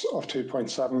costs of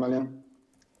 2.7 million,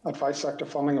 advice sector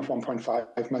funding of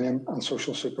 1.5 million, and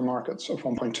social supermarkets of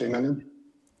 1.2 million.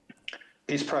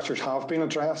 These pressures have been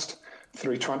addressed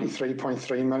through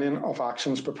 23.3 million of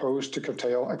actions proposed to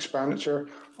curtail expenditure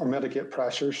or mitigate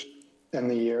pressures in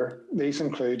the year. These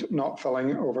include not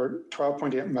filling over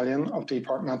 12.8 million of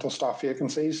departmental staff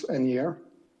vacancies in the year,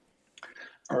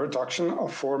 a reduction of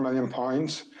 £4 million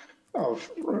of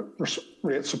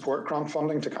rate support grant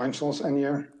funding to councils in the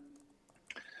year,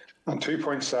 and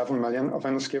 2.7 million of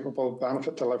inescapable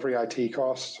benefit delivery IT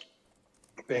costs.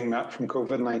 being met from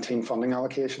COVID-19 funding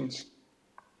allocations.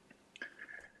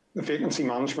 The vacancy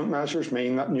management measures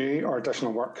mean that new or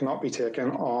additional work cannot be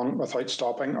taken on without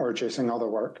stopping or reducing other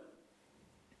work.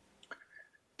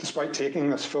 Despite taking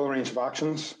this full range of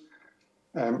actions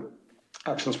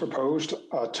proposed,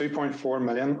 2.4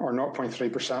 million or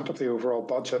 0.3% of the overall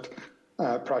budget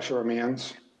pressure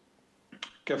remains.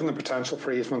 Given the potential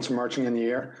for easements emerging in the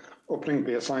year, opening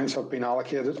baselines have been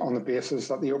allocated on the basis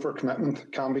that the overcommitment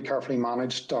can be carefully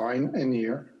managed down in the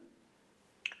year.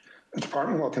 The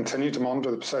Department will continue to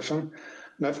monitor the position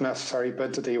and, if necessary,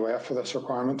 bid to DOF for this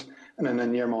requirement in an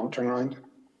in-year monitoring round.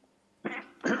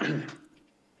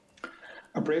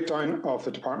 A breakdown of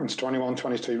the Department's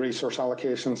 21-22 resource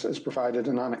allocations is provided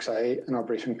in Annex A in our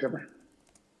briefing paper.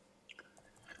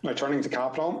 Now, turning to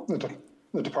capital,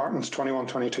 the Department's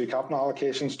 21-22 capital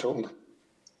allocations totalled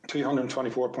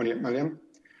 224.8 million,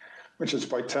 which is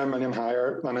about 10 million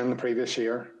higher than in the previous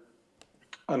year,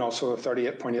 and also the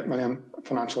 38.8 million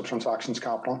financial transactions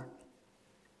capital.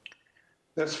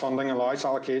 This funding allows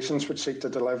allocations which seek to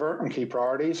deliver on key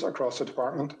priorities across the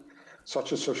Department,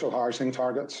 such as social housing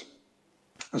targets,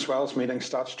 as well as meeting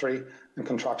statutory and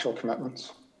contractual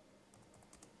commitments.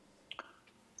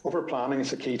 Over-planning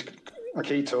is a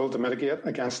key tool to mitigate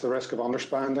against the risk of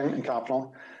underspending in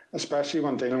capital, especially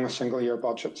when dealing with single-year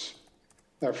budgets.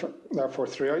 Therefore,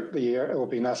 throughout the year, it will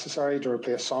be necessary to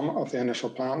replace some of the initial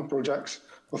planned projects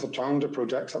with alternative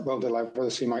projects that will deliver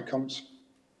the same outcomes.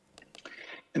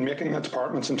 In making the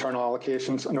Department's internal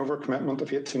allocations, an overcommitment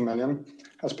of 18 million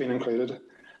has been included,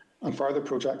 and further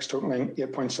projects totalling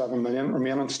 8.7 million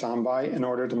remain on standby in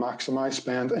order to maximise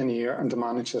spend in the year and to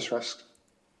manage this risk.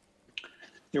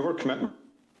 The overcommitment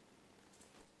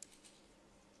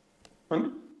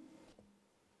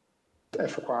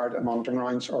if required in monitoring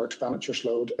rounds or expenditure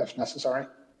slowed if necessary.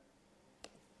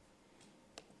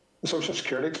 The Social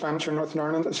Security expenditure in Northern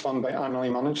Ireland is funded by annually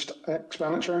managed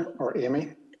expenditure, or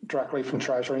AMI, directly from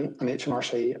Treasury and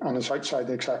HMRC, and is outside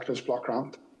the Executive's block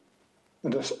grant.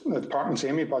 The Department's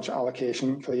AMI budget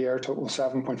allocation for the year totals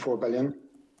 7.4 billion.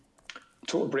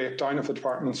 Total breakdown of the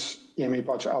Department's AMI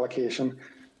budget allocation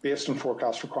based on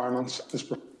forecast requirements is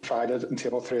provided in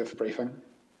Table 3 of the briefing.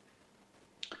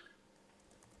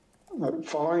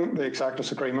 Following the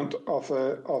Executive's agreement of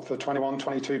the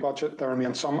 21-22 budget, there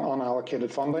remains some unallocated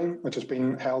funding, which has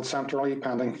been held centrally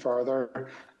pending further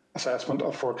assessment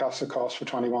of forecasted costs for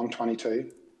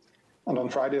 21-22. And on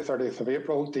Friday, the 30th of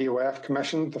April, DOF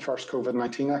commissioned the first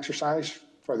COVID-19 exercise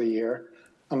for the year,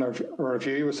 and a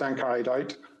review was then carried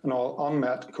out on all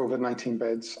unmet COVID-19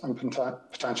 bids and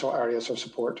potential areas of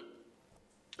support.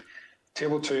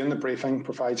 Table 2 in the briefing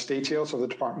provides details of the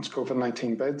Department's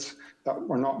COVID-19 bids that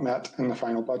were not met in the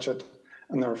final budget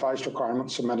and the revised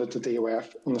requirements submitted to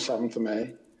DOF on the 7th of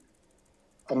May.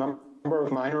 A number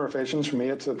of minor revisions were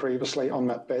made to the previously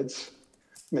unmet bids.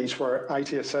 These were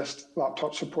IT Assist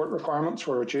laptop support requirements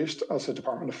were reduced as the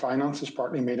Department of Finance is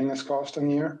partly meeting this cost in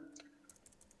the year.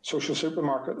 Social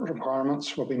supermarket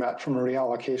requirements will be met from a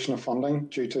reallocation of funding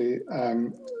due to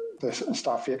the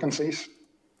staff vacancies.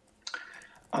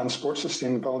 And Sports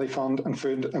Sustainability Fund and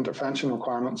food intervention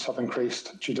requirements have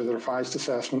increased due to the revised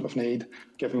assessment of need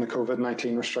given the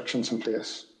COVID-19 restrictions in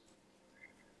place.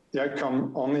 The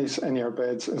outcome on these in-year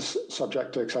bids is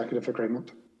subject to Executive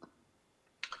agreement.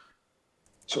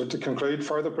 So to conclude,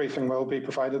 further briefing will be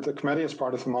provided to the committee as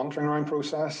part of the monitoring round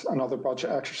process and other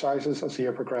budget exercises as the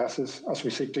year progresses as we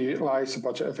seek to utilise the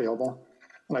budget available.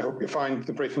 And I hope you find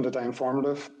the briefing today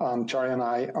informative, and Jerry and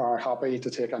I are happy to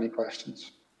take any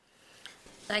questions.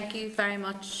 Thank you very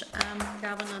much,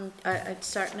 Gavin, and I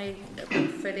certainly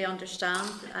fully understand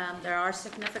there are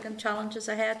significant challenges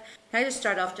ahead. Can I just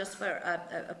start off just for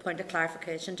a point of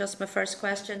clarification? Just my first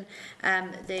question,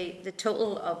 the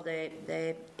total of the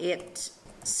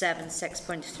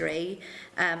 876.3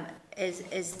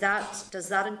 does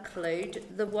that include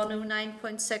the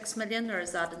 109.6 million, or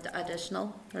is that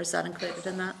additional, or is that included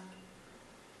in that?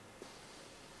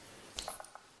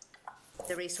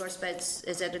 The resource bids,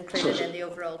 is it included in the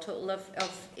overall total of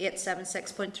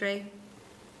 876.3?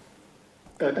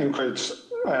 It includes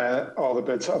all the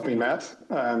bids that have been met,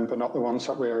 but not the ones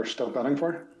that we're still bidding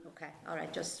for. Okay, all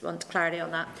right, just want clarity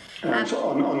on that. So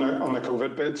on the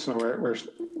COVID bids, no,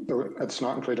 it's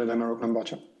not included in our opening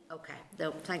budget. Okay,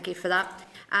 no, thank you for that.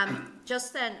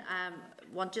 Just then,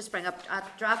 want to just bring up,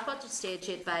 at draft budget stage,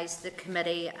 you advised the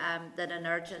committee that an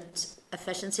urgent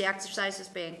efficiency exercise is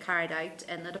being carried out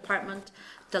in the department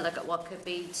to look at what could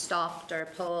be stopped or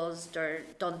paused or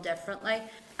done differently.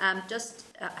 How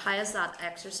has that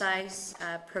exercise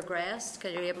progressed? Are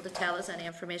you able to tell us any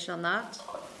information on that?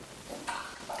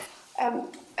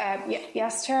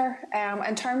 Yes, Chair.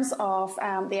 In terms of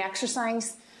the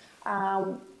exercise,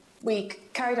 we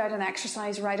carried out an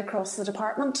exercise right across the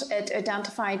department. It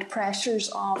identified pressures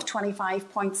of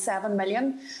 25.7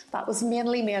 million. That was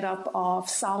mainly made up of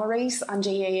salaries and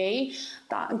GAE.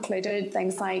 That included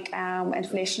things like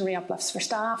inflationary uplifts for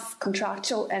staff,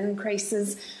 contractual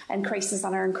increases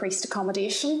on our increased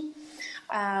accommodation.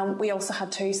 We also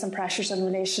had some pressures in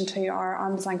relation to our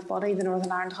arm's length body, the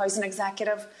Northern Ireland Housing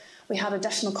Executive. We had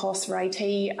additional costs for IT,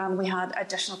 and we had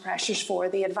additional pressures for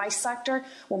the advice sector,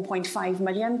 1.5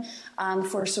 million, and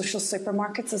for social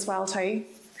supermarkets as well too.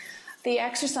 The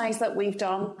exercise that we've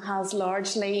done has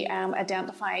largely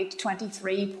identified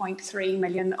 23.3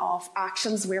 million of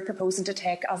actions we're proposing to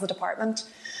take as a department.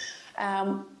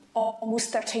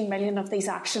 Almost 13 million of these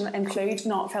actions include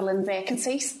not filling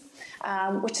vacancies,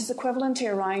 which is equivalent to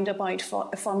around about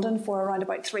funding for around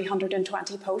about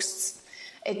 320 posts.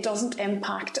 It doesn't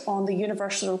impact on the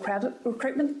universal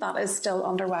recruitment that is still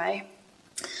underway.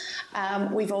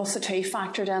 We've also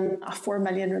factored in a 4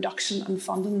 million reduction in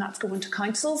funding that's going to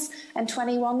councils in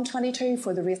 21-22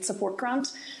 for the rate support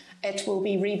grant. It will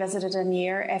be revisited in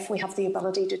year if we have the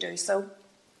ability to do so.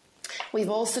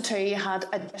 We've also had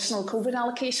additional COVID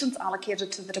allocations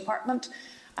allocated to the department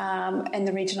in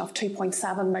the region of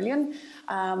 2.7 million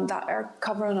that are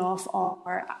covering off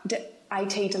our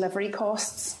IT delivery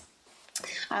costs.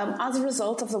 As a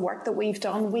result of the work that we've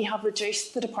done, we have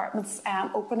reduced the department's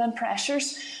opening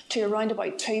pressures to around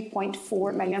about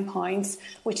 £2.4 million,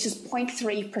 which is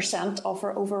 0.3% of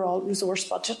our overall resource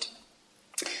budget.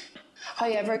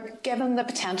 However, given the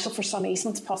potential for some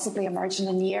easements possibly emerging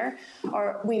in the year,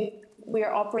 we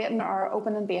are operating our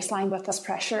opening baseline with this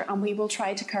pressure, and we will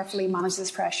try to carefully manage this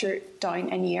pressure down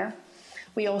in year.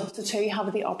 We also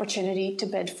have the opportunity to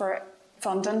bid for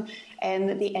funding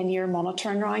in the in-year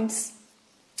monitoring rounds.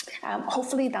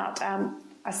 Hopefully that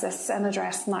assists in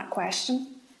addressing that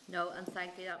question. No, and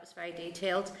thank you. That was very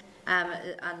detailed.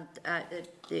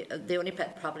 The only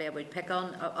bit probably I would pick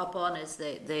up on is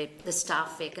the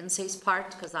staff vacancies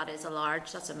part, because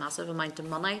that's a massive amount of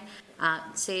money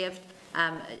saved.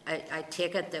 I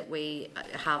take it that we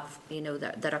have,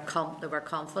 that we're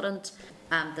confident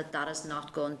that is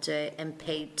not going to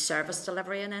impede service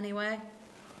delivery in any way.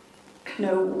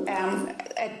 No,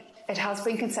 it has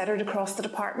been considered across the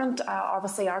department.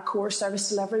 Obviously, our core service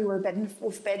delivery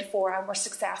we've bid for and were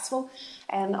successful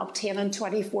in obtaining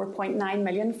 24.9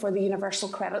 million for the universal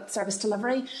credit service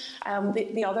delivery.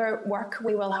 The other work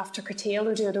we will have to curtail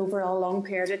or do it over a long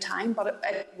period of time, but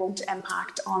it won't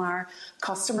impact on our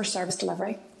customer service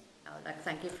delivery.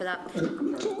 Thank you for that.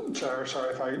 Chair,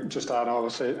 sorry if I just add,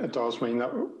 obviously it does mean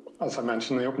that, as I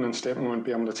mentioned, the opening statement won't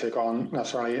be able to take on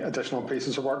necessarily additional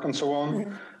pieces of work and so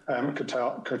on.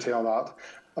 Curtail that.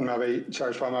 And maybe, Chair,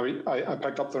 as well, maybe I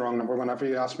picked up the wrong number whenever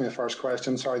you asked me the first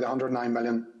question. Sorry, the 109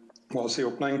 million was the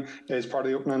opening, is part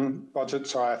of the opening budget.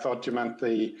 Sorry, I thought you meant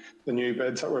the new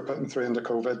bids that we're putting through into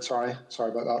COVID. Sorry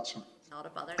about that. So. Not a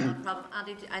bother, no problem.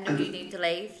 Andy, I know you need to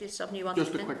leave. There's something you want to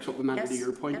say? Just a quick supplement to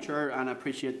your point, Chair, and I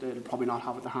appreciate that it'll probably not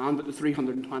have it to hand, but the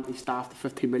 320 staff to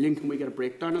 15 million, can we get a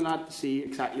breakdown of that to see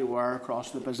exactly where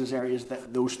across the business areas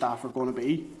that those staff are going to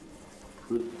be?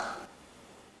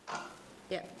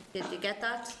 Yeah, did you get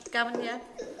that, Gavin? Yeah?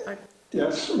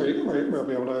 Yes, we'll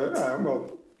be able to,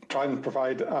 we'll try and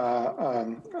provide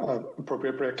an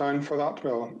appropriate breakdown for that.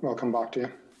 We'll come back to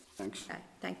you. Thanks. Okay,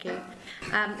 thank you.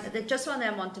 Just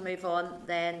want to move on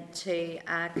then to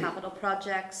capital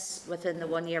projects within the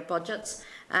one-year budgets.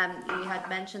 You had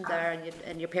mentioned there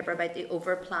in your paper about the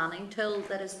over-planning tool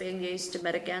that is being used to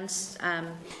mitigate against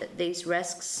these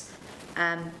risks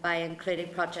by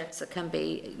including projects that can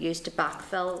be used to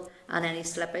backfill and any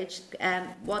slippage.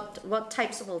 What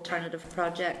types of alternative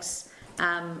projects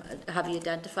have you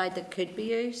identified that could be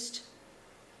used?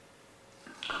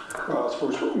 Well, I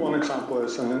suppose one example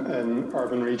is in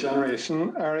urban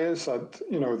regeneration areas that,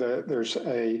 there's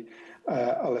a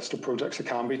list of projects that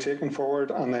can be taken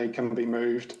forward and they can be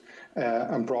moved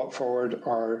and brought forward,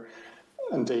 or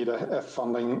indeed if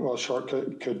funding was short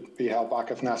could be held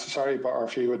back if necessary, but our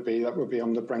view would be that we'll be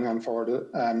able to bring them forward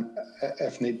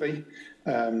if need be.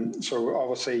 So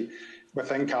obviously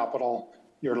within capital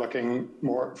you're looking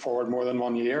more than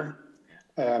 1 year,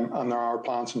 and there are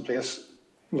plans in place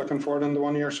looking forward into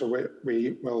 1 year, so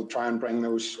we will try and bring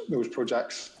those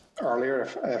projects earlier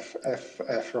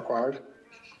if required.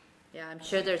 Yeah, I'm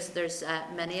sure there's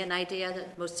many an idea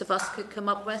that most of us could come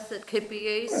up with that could be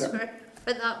used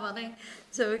for that money,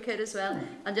 so we could as well.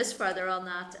 And just further on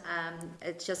that,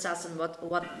 it's just asking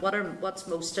what's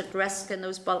most at risk in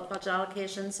those budget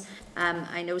allocations.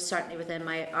 I know certainly within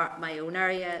my own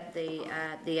area,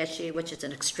 the issue, which is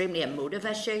an extremely emotive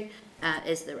issue,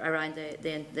 is around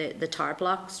the tar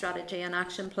block strategy and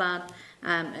action plan.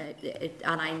 And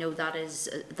I know that is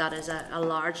a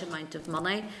large amount of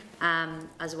money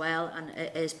as well, and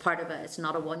it is part of it. It's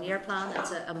not a one-year plan;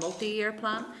 it's a multi-year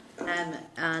plan.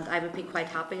 And I would be quite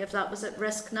happy if that was at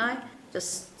risk now,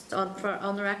 just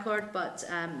on the record. But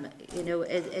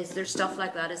is there stuff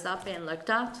like that? Is that being looked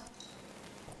at?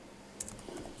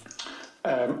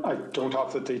 I don't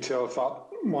have the detail of that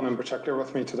one in particular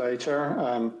with me today, Chair,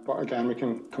 but again we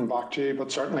can come back to you.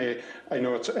 But certainly I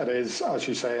know it is, as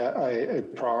you say, a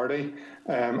priority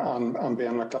and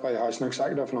being looked at by the Housing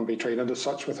Executive and will be treated as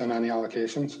such within any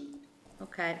allocations.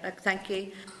 Okay, thank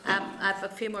you. I have a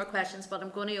few more questions, but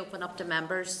I'm going to open up to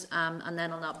members and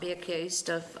then I'll not be accused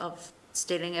of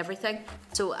stealing everything.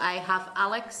 So I have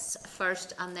Alex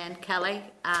first, and then Kelly,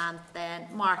 and then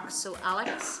Mark. So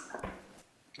Alex.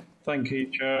 Thank you,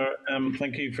 Chair.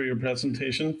 Thank you for your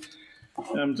presentation.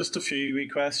 Just a few wee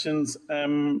questions.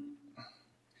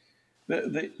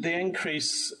 The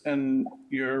increase in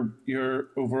your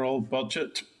overall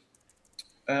budget,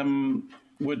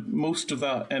 would most of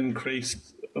that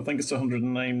increase, I think it's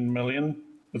 109 million,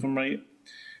 if I'm right,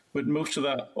 would most of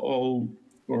that or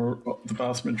the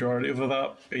vast majority of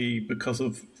that be because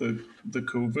of the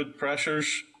COVID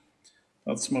pressures?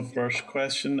 That's my first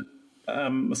question.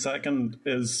 The second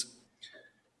is,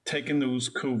 taking those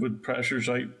COVID pressures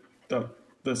out that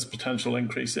this potential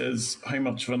increase is, how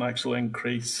much of an actual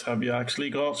increase have you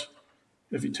actually got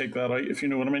if you take that out, if you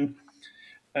know what I mean?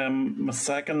 My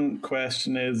second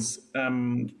question is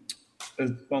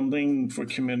funding for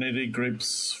community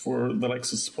groups for the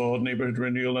likes of SPOD, neighbourhood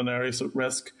renewal in areas at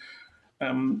risk.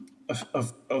 Have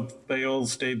they all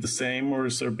stayed the same, or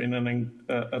has there been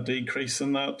a decrease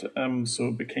in that? So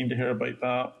I'd be keen to hear about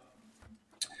that.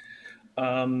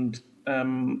 And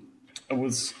I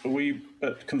was a wee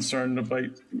bit concerned about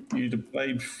you'd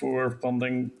applied for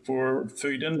funding for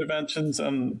food interventions,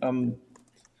 and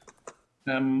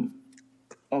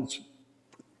I was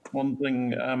wondering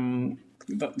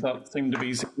that seemed to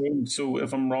be zero. So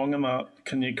if I'm wrong on that,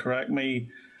 can you correct me?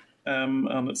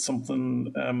 And it's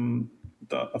something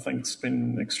that I think's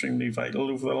been extremely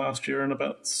vital over the last year and a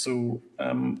bit. So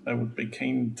I would be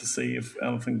keen to see if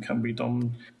anything can be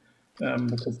done,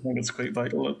 because I think it's quite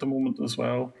vital at the moment as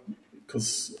well,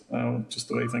 because just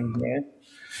the way things are.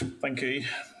 Thank you.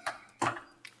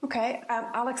 Okay,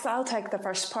 Alex, I'll take the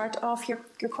first part of your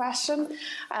question.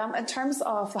 In terms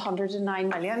of the 109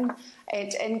 million,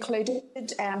 it included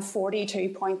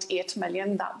 42.8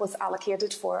 million that was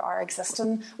allocated for our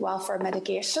existing welfare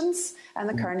mitigations in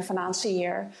the current financial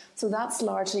year. So that's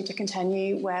largely to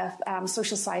continue with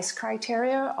social size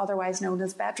criteria, otherwise known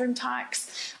as bedroom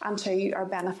tax, and to our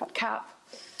benefit cap.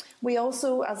 We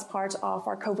also, as part of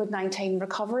our COVID-19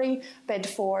 recovery, bid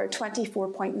for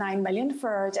 24.9 million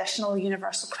for our additional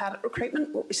universal credit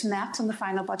recruitment, which was met in the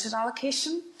final budget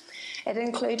allocation. It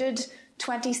included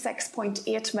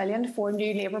 26.8 million for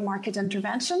new labour market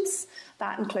interventions.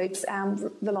 That includes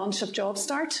the launch of Job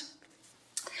Start.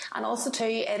 And also too,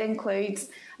 it includes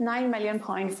 £9 million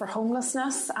for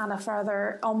homelessness and a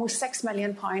further almost £6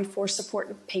 million for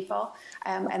supporting people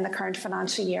in the current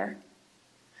financial year.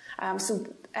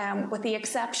 With the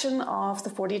exception of the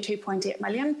 42.8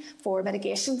 million for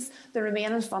mitigations, the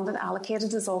remaining funding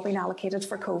allocated has all been allocated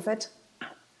for COVID.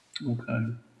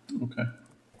 Okay.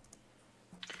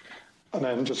 And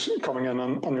then just coming in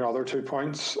on your other 2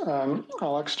 points,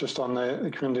 Alex, just on the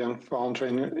community and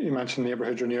voluntary, you mentioned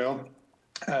neighbourhood renewal.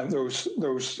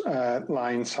 Those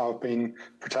lines have been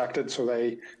protected, so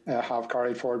they have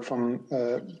carried forward from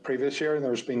the previous year.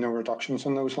 There's been no reductions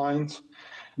in those lines.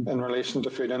 In relation to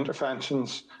food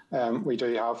interventions, we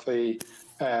do have the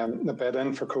bid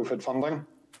in for COVID funding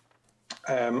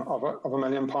of £1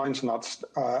 million, and that's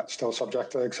still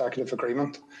subject to executive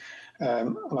agreement.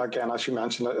 And again, as you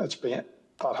mentioned, that has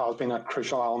been a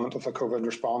crucial element of the COVID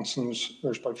response, and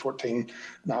there's about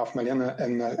 14.5 million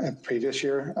in the previous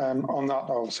year on that.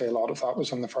 Obviously, a lot of that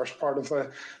was in the first part of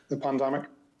the pandemic.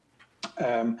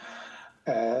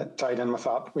 Tied in with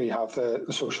that, we have the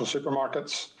social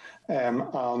supermarkets. And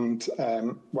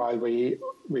while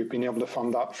we've been able to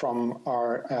fund that from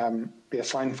our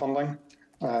baseline funding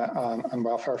and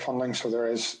welfare funding, so there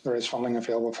is funding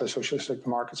available for social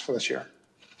supermarkets for this year.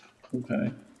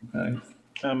 Okay.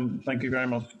 Thank you very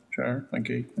much, Chair. Thank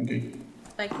you.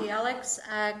 Thank you, Alex.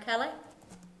 Kelly?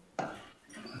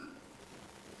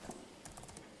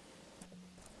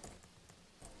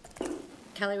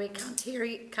 Kelly, we can't hear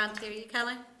you,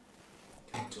 Kelly.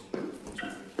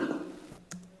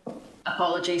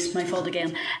 Apologies, my fault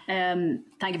again.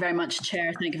 Thank you very much,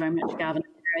 Chair. Thank you very much, Gavin.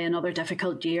 Another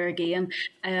difficult year again.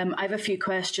 I have a few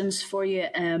questions for you.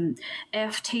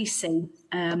 FTC,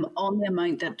 on the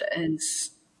amount that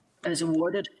is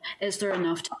awarded, is there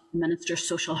enough to administer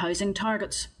social housing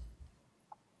targets?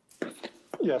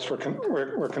 Yes,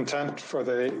 we're content for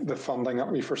the funding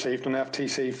that we've received in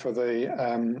FTC for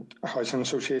the Housing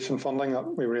Association funding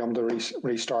that we were able to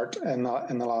restart in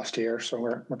the last year. So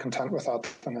we're content with that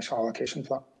initial allocation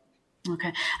for that.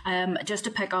 Okay. Just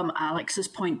to pick on Alex's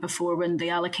point before, when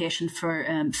the allocation for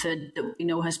food that we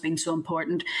know has been so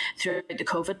important throughout the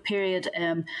COVID period,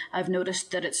 I've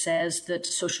noticed that it says that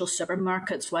social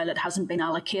supermarkets, while it hasn't been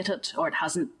allocated or it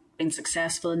hasn't been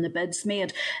successful in the bids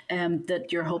made, that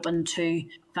you're hoping to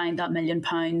find that £1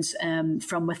 million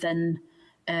from within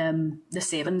the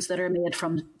savings that are made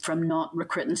from not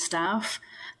recruiting staff.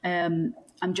 I'm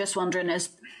just wondering,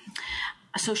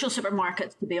 social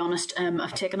supermarkets, to be honest,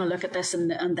 I've taken a look at this and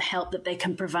the help that they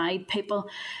can provide people.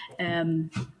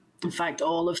 In fact,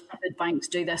 all of the banks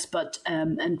do this, but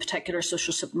in particular,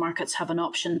 social supermarkets have an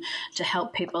option to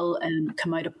help people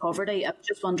come out of poverty. I'm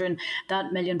just wondering, that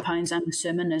 £1 million, I'm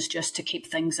assuming, is just to keep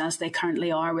things as they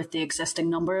currently are with the existing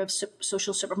number of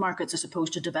social supermarkets as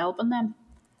opposed to developing them?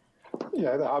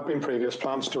 Yeah, there have been previous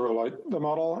plans to roll out the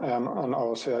model, and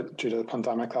obviously due to the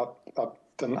pandemic, that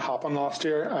didn't happen last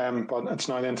year, but it's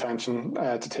now the intention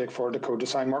to take forward the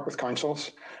co-design work with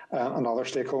councils and other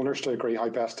stakeholders to agree how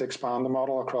best to expand the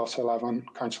model across 11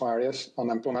 council areas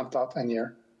and implement that in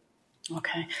year.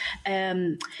 Okay.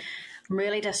 I'm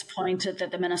really disappointed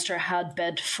that the Minister had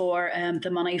bid for the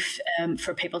money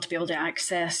for people to be able to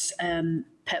access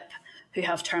PIP who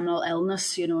have terminal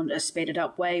illness, in a speeded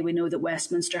up way. We know that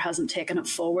Westminster hasn't taken it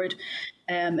forward.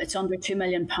 It's under £2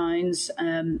 million.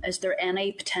 Is there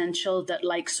any potential that,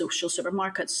 like social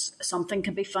supermarkets, something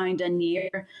can be found in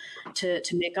year to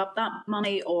make up that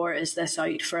money, or is this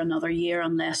out for another year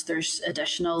unless there's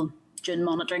additional June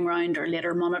monitoring round or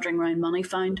later monitoring round money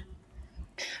found?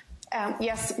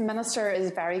 Yes, Minister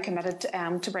is very committed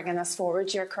to bringing this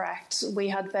forward. You're correct. We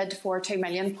had bid for £2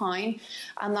 million,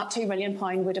 and that £2 million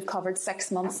would have covered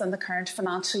 6 months in the current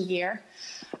financial year.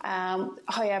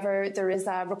 However, there is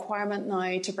a requirement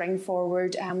now to bring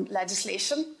forward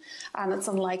legislation, and it's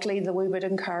unlikely that we would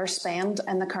incur spend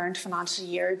in the current financial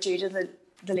year due to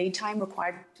the lead time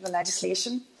required for the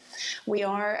legislation. We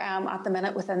are, at the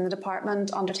minute, within the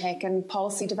department, undertaking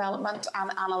policy development and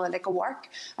analytical work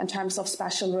in terms of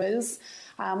special rules.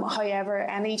 However,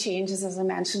 any changes, as I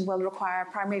mentioned, will require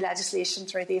primary legislation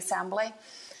through the Assembly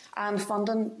and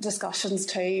funding discussions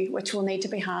too, which will need to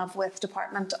be had with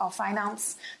Department of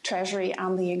Finance, Treasury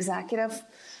and the Executive.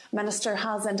 Minister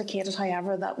has indicated,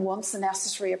 however, that once the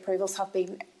necessary approvals have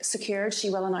been secured, she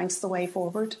will announce the way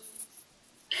forward.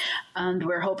 And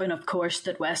we're hoping, of course,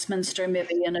 that Westminster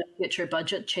maybe in a future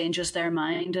budget changes their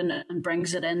mind and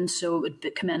brings it in so it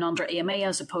would come in under Amy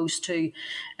as opposed to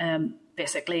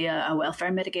basically a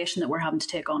welfare mitigation that we're having to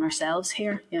take on ourselves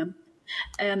here. Yeah.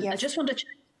 Yes. I just want to check,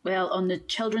 on the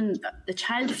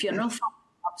child funeral fund,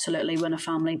 absolutely, when a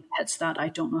family hits that, I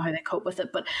don't know how they cope with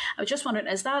it. But I was just wondering,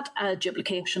 is that a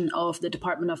duplication of the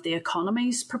Department of the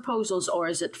Economy's proposals, or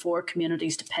is it for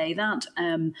communities to pay that?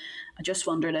 I just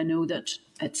wondered, I know that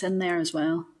it's in there as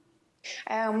well.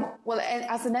 Well,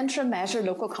 as an interim measure,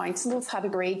 local councils had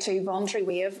agreed to voluntary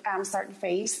waive certain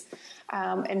fees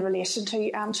in relation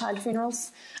to child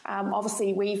funerals.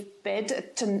 Obviously, we've bid,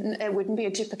 it wouldn't be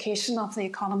a duplication of the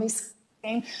Economy's.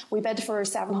 We bid for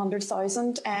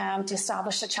 $700,000 to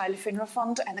establish a child funeral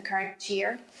fund in the current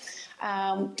year.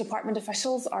 Department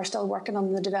officials are still working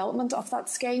on the development of that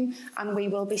scheme, and we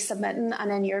will be submitting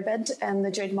an in-year bid in the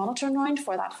June monitoring round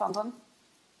for that funding.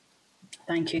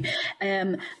 Thank you.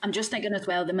 I'm just thinking as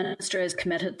well, the Minister is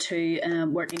committed to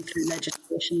working through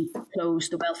legislation to close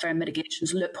the welfare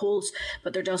mitigations loopholes,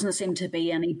 but there doesn't seem to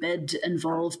be any bid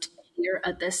involved here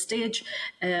at this stage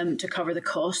to cover the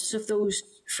costs of those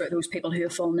for those people who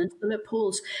have fallen into the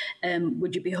loopholes.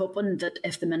 Would you be hoping that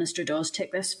if the Minister does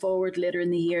take this forward later in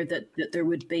the year that there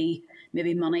would be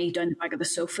maybe money down the back of the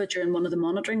sofa during one of the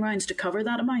monitoring rounds to cover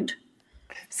that amount?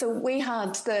 So we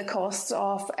had the costs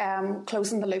of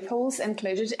closing the loopholes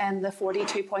included in the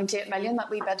 42.8 million that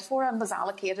we bid for and was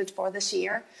allocated for this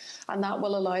year, and that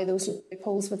will allow those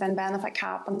loopholes within benefit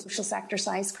cap and social sector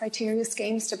size criteria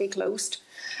schemes to be closed.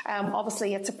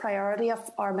 Obviously, it's a priority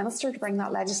of our Minister to bring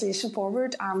that legislation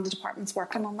forward, and the Department's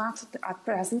working on that at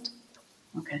present.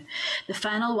 Okay. The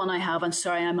final one I have, and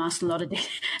sorry I'm asking a lot of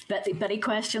bitty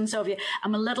questions of you.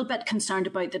 I'm a little bit concerned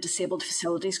about the Disabled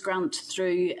Facilities Grant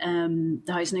through the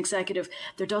Housing Executive.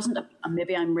 There doesn't,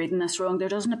 maybe I'm reading this wrong, there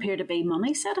doesn't appear to be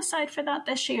money set aside for that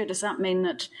this year. Does that mean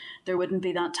that there wouldn't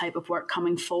be that type of work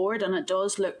coming forward? And it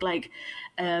does look like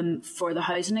for the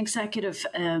Housing Executive,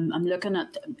 I'm looking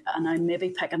at, and I'm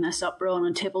maybe picking this up wrong,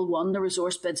 on Table 1, the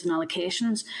resource bids and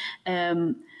allocations,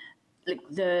 like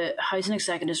the Housing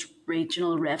Executive's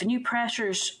regional revenue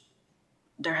pressures,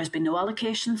 there has been no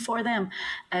allocation for them.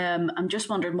 I'm just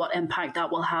wondering what impact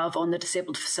that will have on the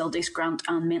Disabled Facilities Grant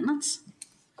and maintenance.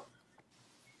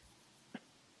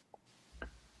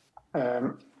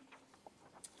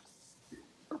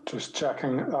 Just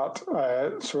checking that.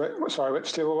 Sorry,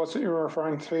 which table was it you were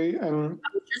referring to? I was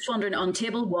just wondering, on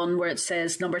Table 1, where it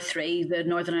says number 3, the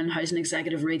Northern Ireland Housing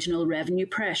Executive regional revenue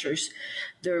pressures,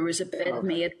 there was a bid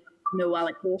made, no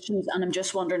allocations, and I'm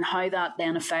just wondering how that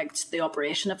then affects the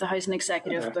operation of the Housing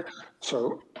Executive. Because there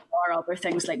are other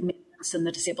things like maintenance and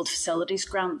the Disabled Facilities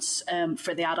Grants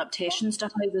for the adaptations to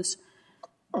houses.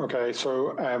 Okay,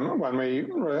 so when we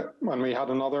had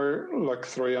another look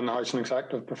through, and the Housing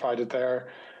Executive provided their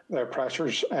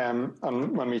pressures, and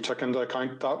when we took into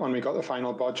account that, when we got the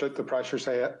final budget, the pressures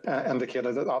they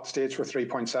indicated at that stage were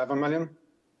 3.7 million.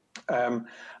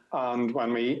 And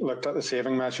when we looked at the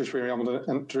saving measures, we were able to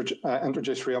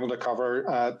introduce, we were able to cover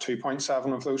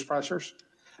 2.7 of those pressures,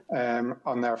 and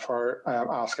therefore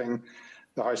asking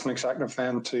the Housing Executive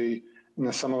then to, in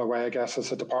a similar way, I guess,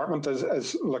 as the department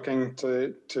is looking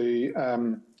to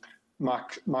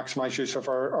maximise use of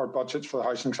our budgets for the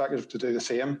Housing Executive to do the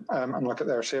same and look at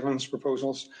their savings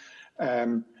proposals.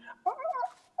 Therefore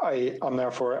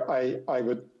I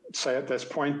would say at this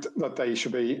point that they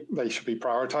should be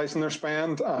prioritising their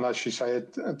spend, and as you say,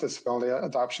 disability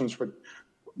adoptions would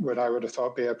I would have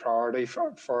thought be a priority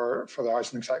for the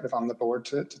Housing Executive and the board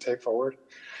to take forward.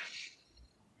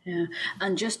 Yeah,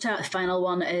 and just a final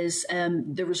one is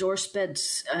the resource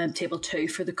bids, Table 2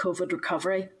 for the COVID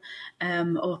recovery.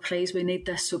 Oh, please, we need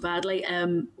this so badly.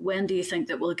 When do you think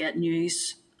that we'll get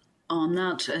news on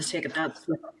that? I take it that's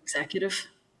with the executive.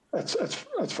 It's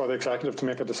for the executive to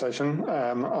make a decision,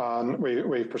 and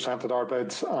we've presented our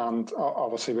bids, and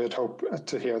obviously we'd hope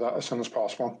to hear that as soon as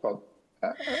possible. But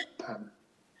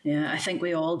yeah, I think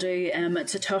we all do.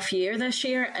 It's a tough year this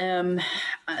year.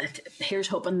 Here's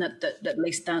hoping that at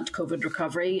least that COVID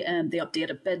recovery and the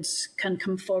updated bids can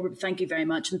come forward. Thank you very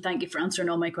much, and thank you for answering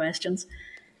all my questions.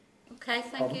 Okay,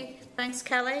 thank you. Thanks,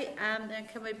 Kelly. Then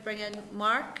can we bring in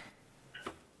Mark?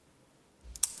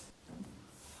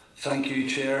 Thank you,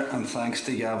 Chair, and thanks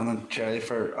to Gavin and Jerry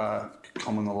for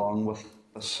coming along with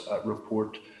this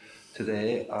report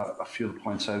today. A few of the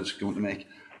points I was going to make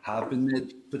have been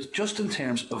made, but just in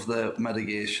terms of the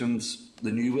mitigations,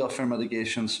 the new welfare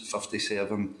mitigations,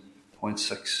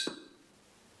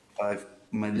 57.65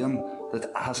 million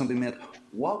that hasn't been made.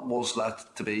 What was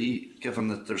that to be, given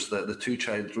that there's the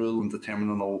two-child rule and the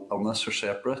terminal illness are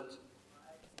separate?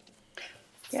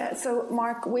 Yeah, so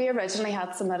Mark, we originally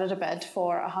had submitted a bid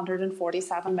for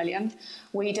 147 million.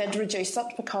 We did reduce it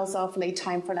because of lead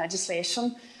time for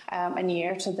legislation in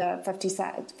year to the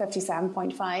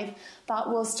 57.5. That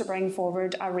was to bring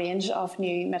forward a range of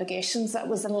new mitigations that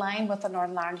was in line with the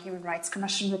Northern Ireland Human Rights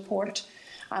Commission report,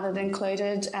 and it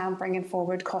included bringing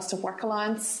forward cost of work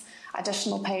allowance,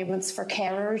 additional payments for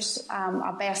carers,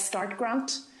 a Best Start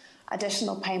grant,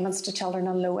 additional payments to children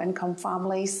in low-income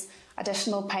families,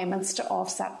 additional payments to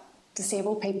offset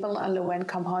disabled people in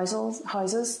low-income houses,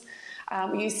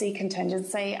 UC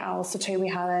contingency, also too we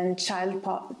had in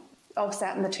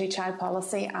offsetting the two-child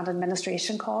policy and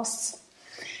administration costs.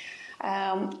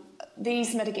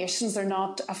 These mitigations are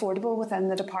not affordable within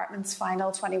the department's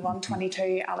final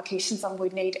 21-22 allocations and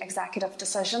would need executive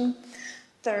decision.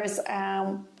 There's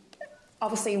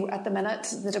obviously at the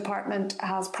minute the department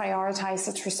has prioritised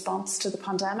its response to the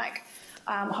pandemic.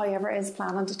 However, is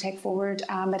planning to take forward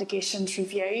a mitigations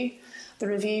review. The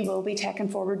review will be taken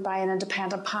forward by an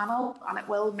independent panel, and it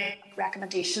will make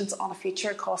recommendations on a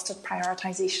future costed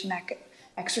prioritisation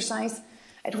exercise.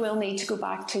 It will need to go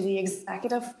back to the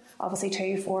executive, obviously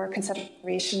too, for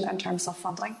consideration in terms of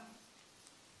funding.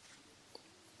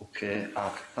 Okay,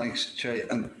 thanks, Cherry.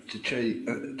 And Cherry,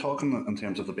 talking in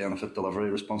terms of the benefit delivery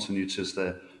response and use is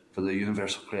for the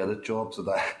universal credit jobs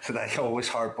that I always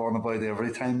harp on about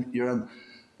every time you're in,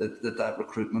 that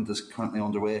recruitment is currently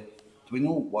underway. Do we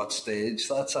know what stage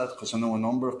that's at? Because I know a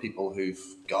number of people who've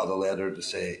got a letter to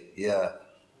say, yeah,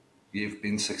 you've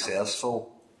been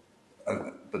successful,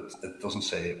 but it doesn't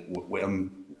say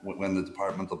when the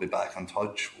department will be back in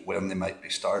touch, when they might be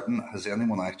starting. Has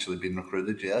anyone actually been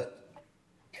recruited yet?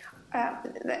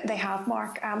 They have,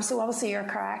 Mark. So obviously you're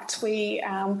correct. We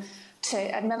to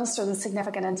administer the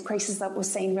significant increases that we've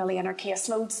seen really in our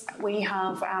caseloads, we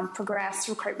have progressed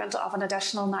recruitment of an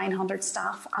additional 900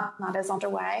 staff, and that is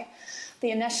underway. The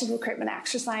initial recruitment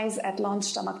exercise, it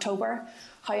launched in October.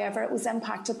 However, it was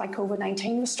impacted by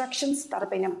COVID-19 restrictions that have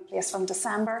been in place from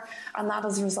December, and that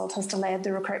as a result has delayed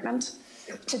the recruitment.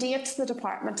 To date, the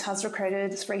department has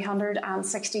recruited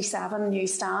 367 new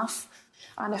staff,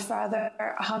 and a further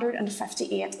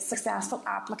 158 successful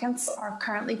applicants are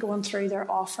currently going through their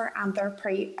offer and their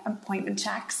pre-appointment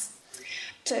checks.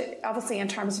 Obviously, in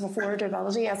terms of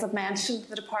affordability, as I've mentioned,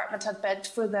 the department had bid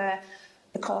for the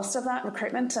cost of that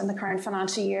recruitment in the current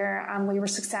financial year, and we were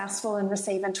successful in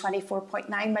receiving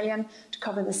 24.9 million to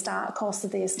cover the cost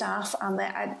of the staff and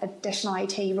the additional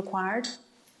IT required.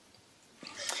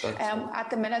 At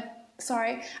the minute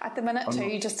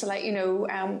too, just to let you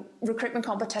know, recruitment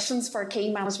competitions for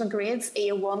key management grades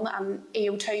AO1 and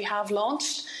AO2 have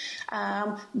launched.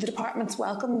 The department's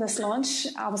welcomed this launch,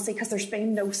 obviously because there's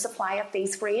been no supply at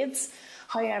these grades.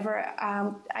 However,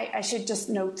 I should just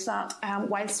note that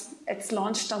whilst it's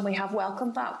launched and we have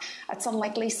welcomed that, it's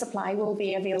unlikely supply will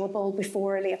be available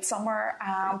before late summer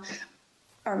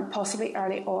or possibly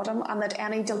early autumn, and that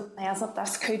any delays of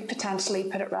this could potentially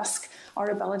put at risk our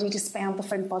ability to spend the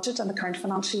full budget in the current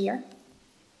financial year.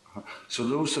 So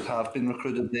those that have been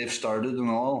recruited, they've started and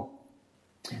all?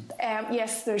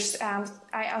 Yes, there's, as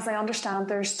I understand,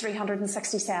 there's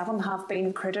 367 have been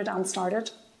recruited and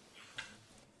started.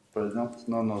 Brilliant.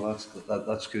 No,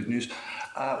 that's good news.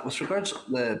 With regards to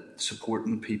the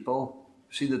supporting people,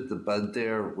 see that the bid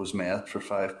there was met for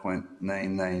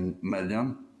 5.99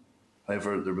 million.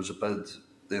 However, there was a bid,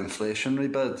 the inflationary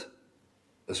bid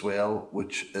as well,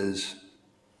 which is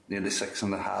nearly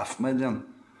 6.5 million.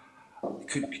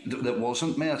 That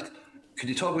wasn't met. Could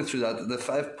you talk me through that? The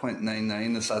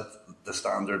 5.99, is that the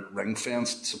standard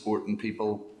ring-fenced supporting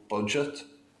people budget?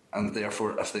 And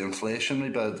therefore, if the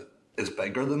inflationary bid is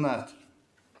bigger than that,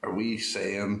 are we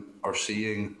saying or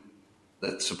seeing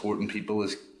that supporting people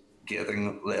is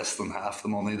getting less than half the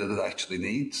money that it actually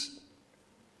needs?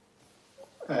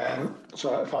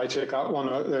 So if I take that one,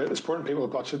 the supporting people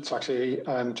budget's actually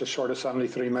just short of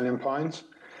 £73 million.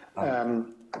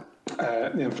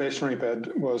 The inflationary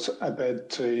bid was a bid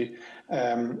to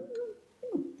I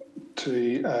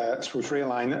suppose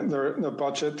realign the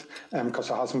budget because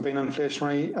there hasn't been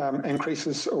inflationary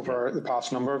increases over the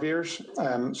past number of years.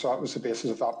 So that was the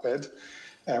basis of that bid,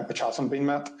 which hasn't been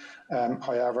met.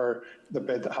 However, the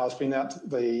bid that has been met,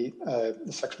 the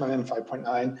 6 million,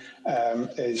 5.9,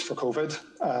 is for COVID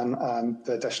and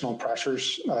the additional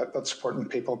pressures that supporting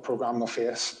people programme will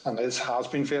face and has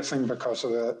been facing because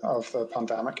of the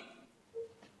pandemic.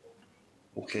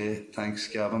 Okay, thanks,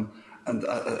 Gavin. And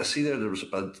I see there was a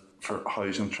bid for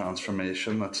housing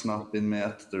transformation that's not been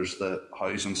met. There's the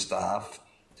housing staff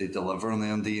to deliver on the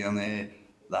NDNA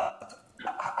that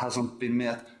hasn't been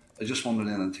met. I just wondered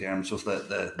in terms of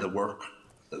the work,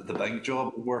 the big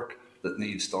job of work that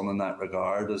needs done in that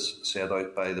regard as set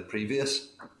out by the previous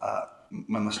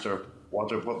Minister.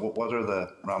 What are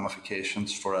the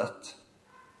ramifications for it?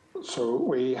 So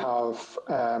we have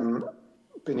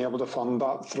been able to fund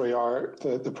that through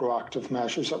the proactive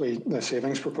measures the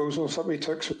savings proposals that we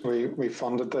took. So we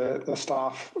funded the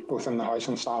staff, both in the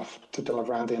housing staff, to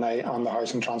deliver NDNA and the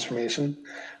housing transformation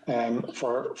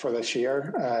for this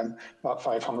year. That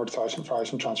 500,000 for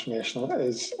housing transformation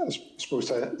is I suppose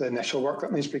the initial work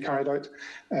that needs to be carried out,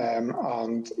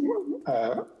 and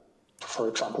for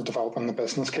example, developing the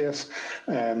business case.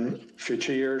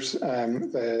 Future years,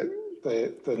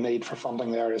 the need for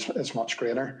funding there is much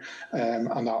greater, and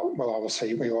that we will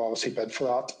obviously bid for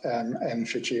that in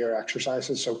future year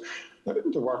exercises. So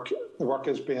the work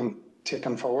is being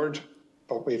taken forward,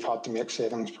 but we've had to make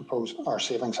savings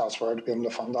elsewhere to be able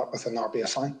to fund that within our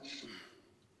baseline.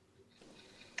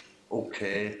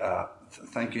 Okay,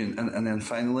 thank you. And then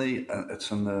finally, it's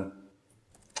in the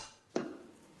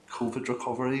COVID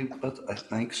recovery bit, I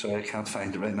think. Sorry, I can't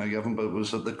find it right now, Gavin, but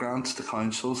was it the grants to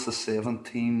councils, the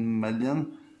 17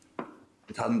 million?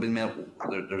 It hadn't been met.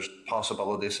 There's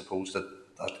possibility, I suppose, that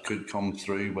could come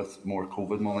through with more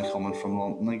COVID money coming from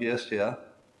London, I guess, yeah?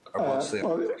 Or what's that?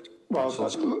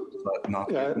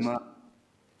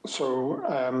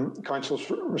 So councils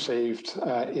received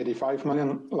 85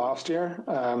 million last year,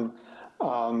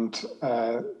 and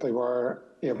they were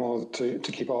able to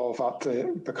keep all of that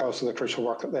because of the crucial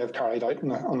work that they've carried out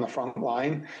on the front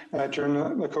line during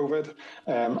the COVID.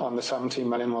 And the 17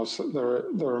 million was the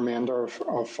remainder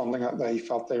of funding that they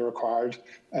felt they required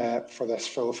for this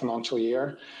full financial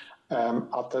year.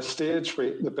 At this stage,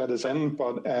 the bid is in,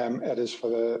 but it is for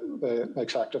the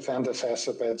executive then to assess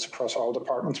the bids across all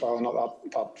departments, whether or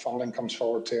not that funding comes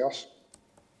forward to us.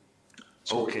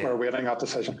 So we're waiting that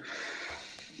decision.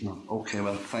 Okay,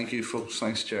 well, thank you, folks.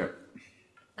 Thanks, Chair.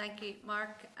 Thank you,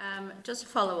 Mark. Just to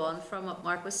follow on from what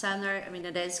Mark was saying there, I mean,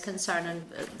 it is concerning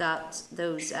that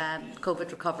those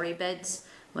COVID recovery bids,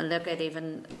 when we look at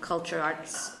even culture,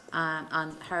 arts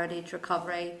and heritage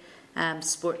recovery,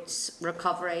 sports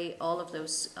recovery, all of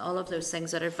those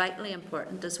things that are vitally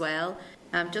important as well.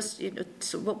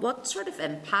 So what sort of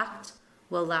impact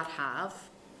will that have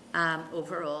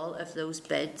overall if those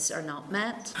bids are not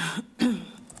met?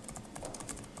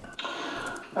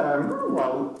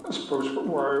 Well, I suppose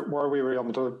where we were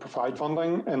able to provide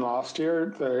funding in last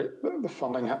year, the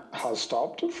funding has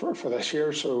stopped for this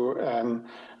year. So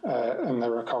in the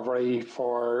recovery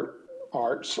for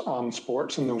arts and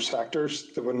sports in those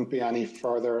sectors, there wouldn't be any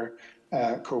further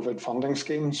COVID funding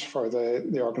schemes for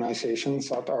the organisations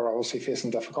that are obviously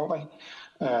facing difficulty.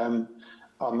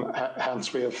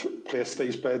 Hence, we have placed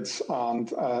these bids, and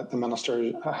the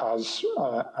Minister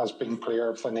has been clear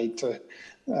of the need to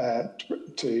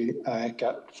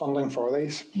get funding for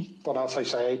these. But as I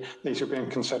say, these are being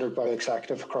considered by the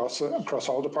executive across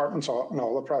all departments and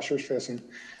all the pressures facing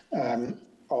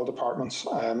all departments.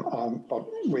 But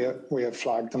we have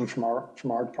flagged them from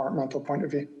our departmental point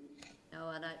of view. No,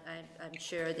 and I'm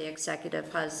sure the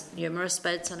executive has numerous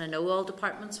bids, and I know all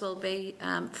departments will be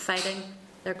fighting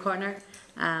their corner.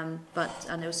 But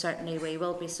I know certainly we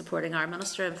will be supporting our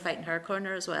Minister and fighting her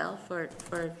corner as well for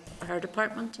her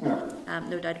department.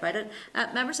 No doubt about it.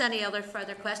 Members, any other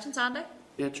further questions, Andy?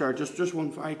 Yeah, Chair, just one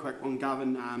very quick one,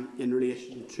 Gavin, in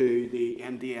relation to the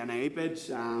NDNA bids,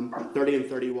 30 and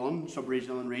 31,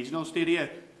 sub-regional and regional stadia.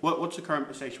 What's the current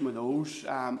position with those?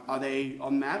 Are they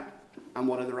unmet, and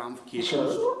what are the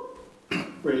ramifications?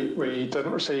 We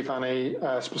didn't receive any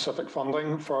specific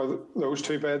funding for those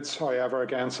two bids. However,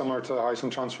 again, similar to the housing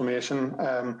transformation,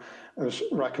 it was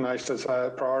recognised as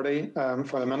a priority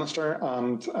for the Minister,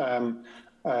 and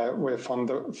we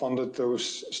funded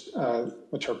those,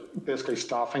 which are basically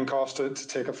staffing costs to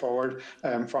take it forward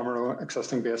from our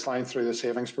existing baseline through the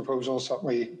savings proposals that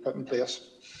we put in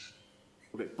place.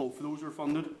 Okay, both of those are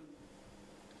funded?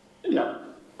 Yeah.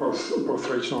 Both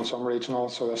regional and sub-regional,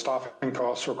 so the staffing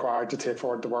costs required to take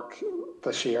forward the work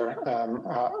this year,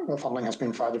 the funding has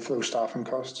been provided for those staffing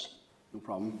costs. No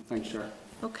problem. Thanks, Chair.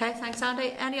 Okay, thanks,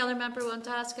 Andy. Any other member want to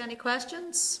ask any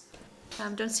questions?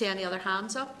 Don't see any other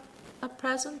hands up at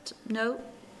present. No.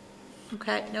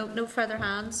 Okay, no further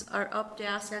hands are up to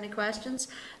ask any questions.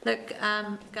 Look,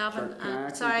 Gavin,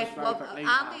 sorry,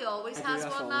 Andy always has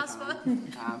one last one.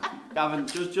 Gavin,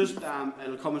 just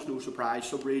it'll come as no surprise.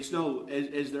 Sub-regional,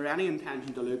 is there any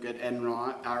intention to look at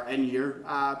in-year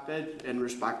bid in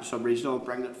respect to sub-regional and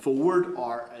bring it forward,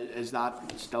 or is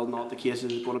that still not the case?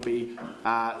 Is it going to be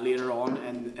later on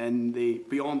in the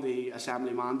beyond the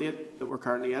Assembly mandate that we're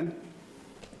currently in?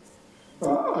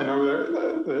 I know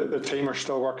the team are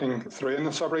still working through in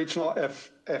the sub-regional.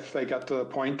 If they get to the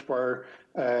point where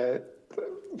that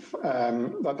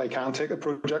they can take the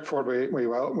project forward, we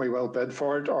will bid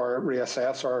for it or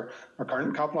reassess our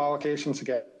current capital allocations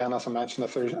again. As I mentioned,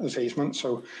 if there's easement.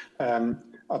 So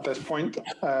at this point,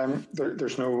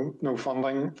 there's no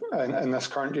funding in this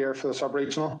current year for the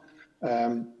sub-regional,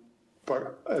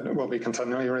 but it will be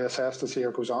continually reassessed as the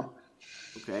year goes on.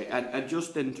 Okay, and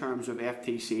just in terms of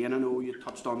FTC, and I know you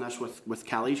touched on this with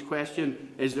Kelly's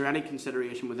question, is there any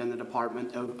consideration within the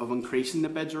department of increasing the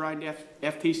bids around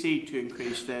FTC to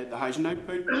increase the housing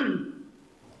output?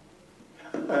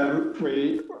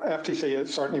 FTC,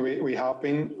 certainly we have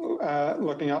been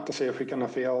looking at to see if we can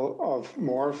avail of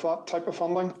more of that type of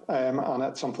funding, and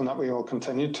it's something that we will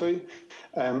continue to.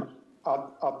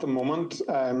 At the moment,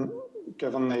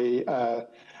 given the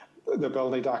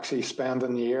ability to actually spend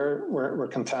in the year, we're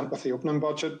content with the opening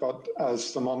budget, but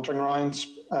as the monitoring rounds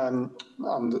and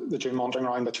the June monitoring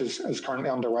round, which is currently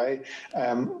underway,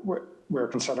 we're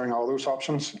considering all those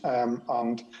options,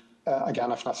 and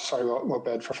again, if necessary, we'll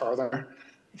bid for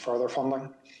further funding.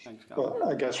 Thanks, but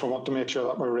I guess we want to make sure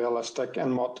that we're realistic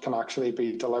in what can actually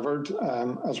be delivered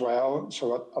as well.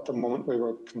 So at the moment, we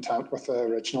were content with the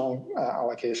original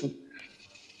allocation.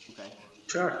 Okay.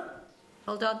 Sure.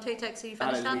 Hold on, two ticks. Are you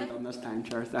finished, Andy? On this time,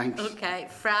 Chair. Thanks. Okay,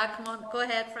 Frag, come on, go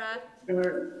ahead, Frag.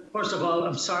 First of all,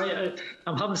 I'm sorry,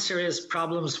 I'm having serious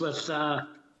problems with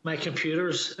my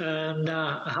computers, and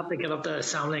I have to get up to the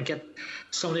assembly and get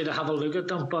somebody to have a look at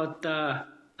them. But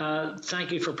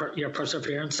thank you for your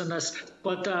perseverance in this.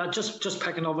 But just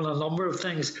picking up on a number of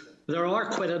things, there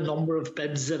are quite a number of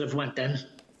bids that have went in.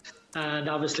 and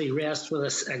obviously rests with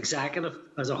us executive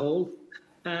as a whole.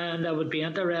 And it would be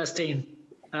interesting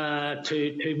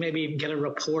to maybe even get a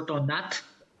report on that,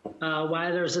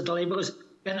 why there's a delay, because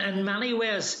in many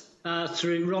ways,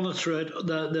 running through it,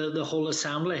 the whole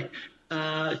assembly,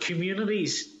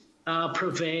 communities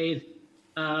provide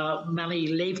many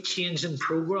life-changing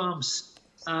programmes,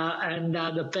 and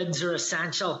the bids are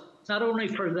essential, not only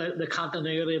for the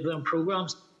continuity of them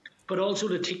programmes, but also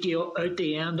to take you out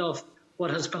the end of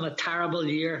what has been a terrible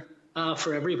year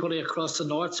for everybody across the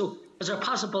north. So is there a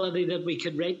possibility that we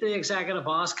could write the executive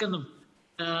asking them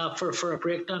for a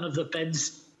breakdown of the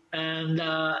bids and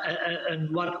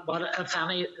what if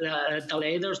any,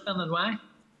 delay there's been and why?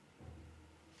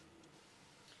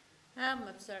 I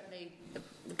certainly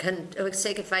can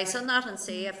seek advice on that and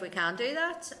see if we can do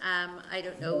that. I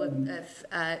don't know if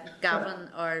Gavin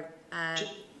or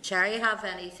Cherry have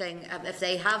anything, if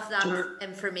they have that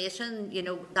information,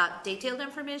 that detailed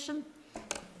information.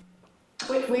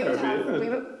 So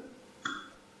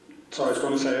I was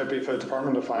going to say it'd be for the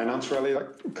Department of Finance really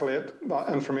collate that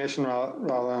information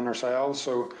rather than ourselves.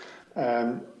 So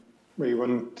we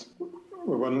wouldn't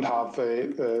have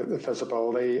the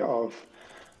visibility of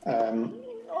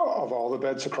all the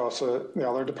bids across the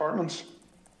other departments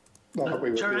that we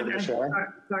would be able to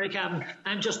share. Sorry, Captain.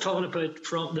 I'm just talking about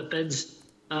from the bids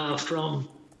from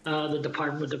the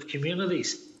Department of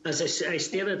Communities. As I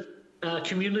stated,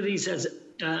 communities is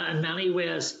in many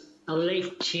ways a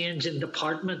life-changing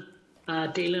department,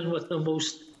 dealing with the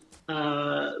most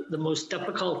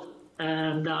difficult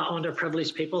and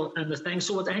underprivileged people and the things.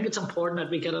 So I think it's important that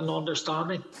we get an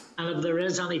understanding, and if there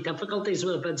is any difficulties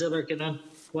with the bids that are getting in,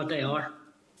 what they are.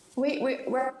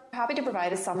 We're happy to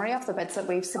provide a summary of the bids that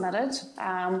we've submitted,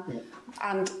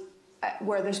 and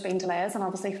where there's been delays, and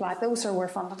obviously flag those, or where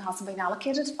funding hasn't been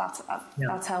allocated.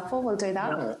 That's helpful. We'll do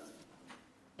that.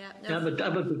 But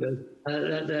that would be good.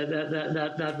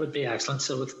 That would be excellent.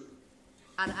 So.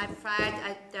 And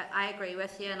I agree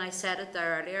with you, and I said it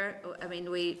there earlier. I mean,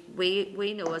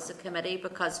 we know as a committee,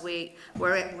 because we're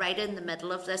right in the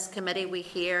middle of this committee.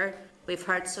 We've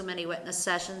heard so many witness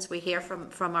sessions. We hear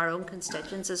from our own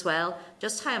constituents as well,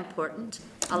 just how important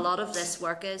a lot of this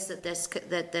work is that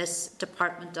this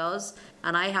department does.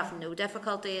 And I have no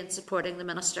difficulty in supporting the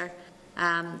Minister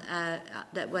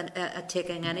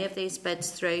taking any of these bids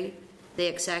through the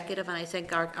executive, and I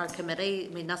think our committee,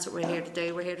 I mean, that's what we're here to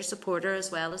do. We're here to support her as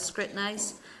well as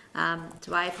scrutinise.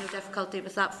 So I have no difficulty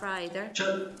with that for either.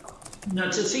 Now,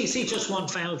 to see just one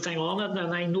final thing on it,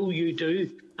 and I know you do.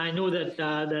 I know that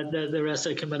the rest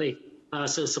of the committee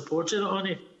supports it on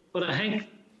it, but I think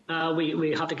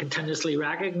we have to continuously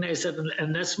recognise that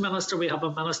in this minister, we have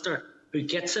a minister who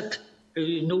gets it,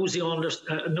 who knows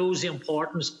the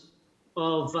importance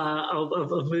of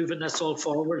moving this all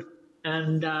forward,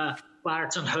 and whether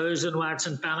it's in housing, whether it's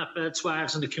in benefits, whether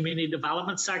it's in the community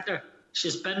development sector.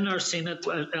 She's been there, seen it,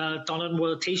 done it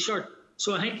with a T-shirt.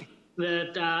 So I think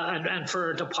that, and for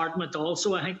our department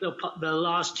also, I think the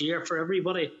last year for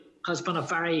everybody has been a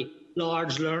very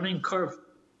large learning curve,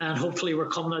 and hopefully we're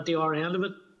coming at the other end of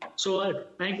it. So I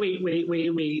think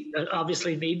we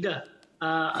obviously need to,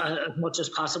 as much as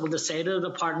possible, to say to the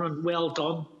department, well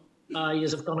done. You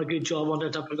have done a good job under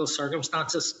difficult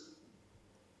circumstances.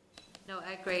 No,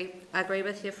 I agree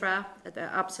with you, Fra.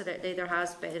 Absolutely, it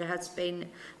has been,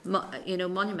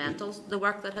 monumental, the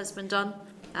work that has been done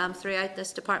throughout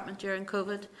this department during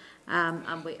COVID, and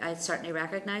I certainly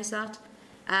recognise that.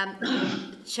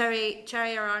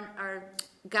 Cherry or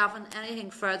Gavin, anything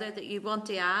further that you want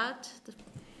to add,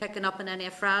 picking up on any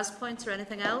of Fra's points or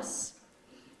anything else?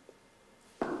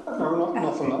 No,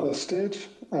 nothing at this stage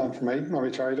for me.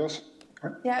 Maybe Cherry does.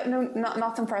 Yeah, no,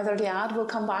 nothing further to add. We'll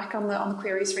come back on the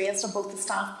queries raised on both the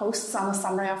staff posts and a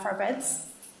summary of our bids.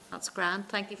 That's grand.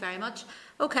 Thank you very much.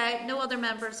 Okay, no other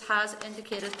members has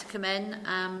indicated to come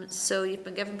in, so you've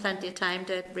been given plenty of time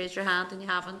to raise your hand and you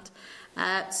haven't.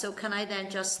 So can I then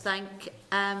just thank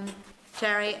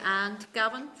Cherry and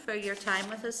Gavin for your time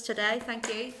with us today.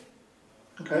 Thank you.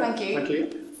 Okay. Thank you. Thank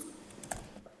you.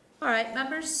 All right,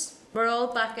 members, we're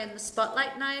all back in the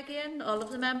spotlight now again, all of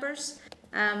the members.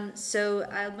 So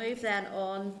I'll move then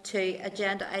on to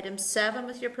agenda item 7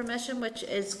 with your permission, which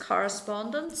is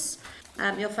correspondence.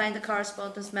 You'll find the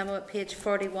correspondence memo at page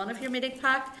 41 of your meeting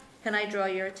pack. Can I draw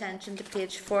your attention to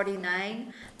page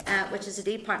 49, which is a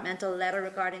departmental letter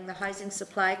regarding the housing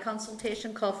supply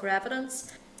consultation call for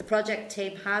evidence. The project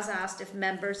team has asked if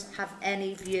members have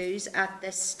any views at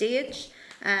this stage.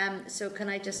 So can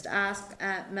I just ask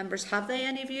members, have they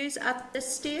any views at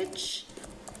this stage?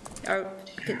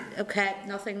 Okay,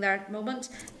 nothing there at the moment.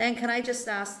 Then can I just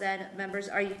ask then, members,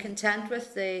 are you content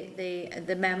with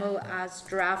the memo as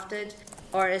drafted,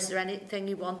 or is there anything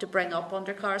you want to bring up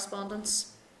under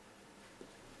correspondence?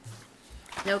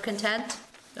 No content?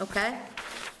 Okay.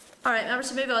 All right,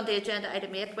 members, we move on to agenda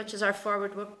item 8, which is our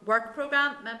forward work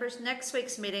programme. Members, next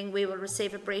week's meeting we will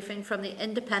receive a briefing from the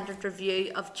Independent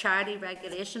Review of Charity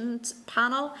Regulations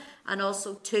panel, and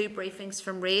also 2 briefings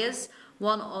from RAISE,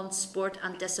 one on sport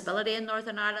and disability in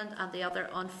Northern Ireland and the other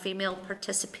on female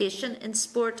participation in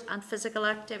sport and physical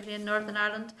activity in Northern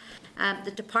Ireland. The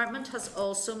department has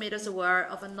also made us aware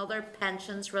of another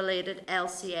pensions related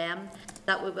LCM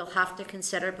that we will have to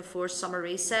consider before summer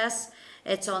recess.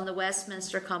 It's on the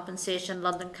Westminster Compensation,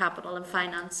 London Capital and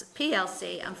Finance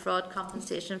PLC and Fraud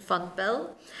Compensation Fund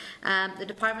Bill. The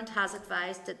department has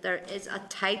advised that there is a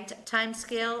tight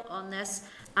timescale on this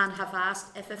and have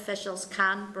asked if officials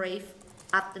can brief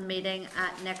at the meeting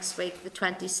next week, the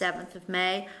 27th of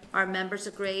May. Our members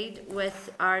agreed with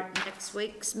our next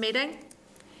week's meeting.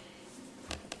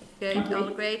 Good, all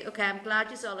agreed? Okay, I'm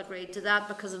glad you all agreed to that,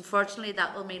 because unfortunately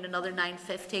that will mean another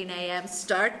 9:15 a.m.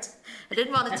 start. I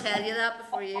didn't want to tell you that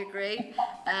before you agreed,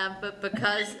 but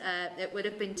because it would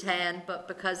have been 10, but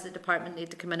because the department need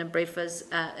to come in and brief us,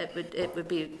 it would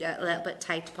be a little bit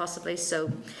tight possibly. So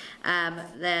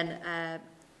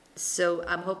So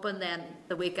I'm hoping then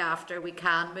the week after we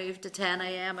can move to 10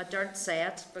 a.m. I daren't say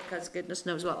it because goodness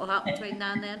knows what will happen between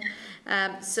now and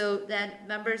then. So then,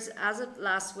 members, as of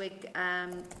last week,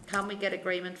 can we get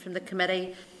agreement from the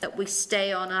committee that we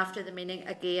stay on after the meeting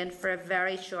again for a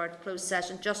very short closed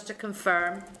session just to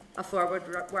confirm a forward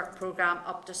work programme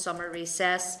up to summer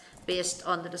recess based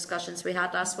on the discussions we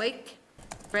had last week?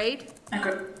 Agreed?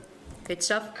 Okay. Good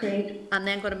stuff. Great. And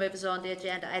then going to move us on to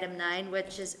agenda item 9,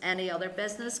 which is any other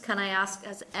business. Can I ask,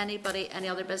 has anybody any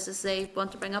other business they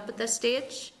want to bring up at this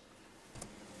stage?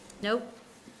 No?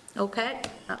 Okay,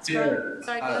 that's great.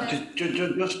 Sorry, go ahead.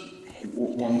 Just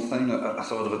one thing, I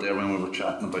thought of it there when we were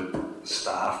chatting about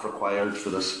staff required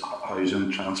for this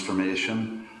housing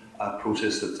transformation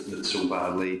process that so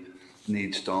badly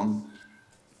needs done.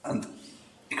 And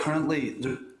currently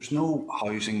there's no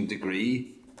housing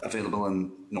degree available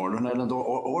in Northern Ireland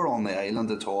or on the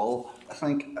island at all. I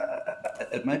think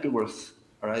it might be worth,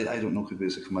 or I don't know, could we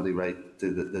as a committee write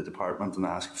to the department and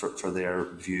ask for their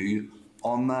view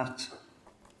on that?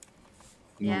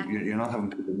 You're not having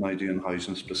people now doing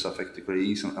housing specific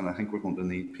degrees, and I think we're going to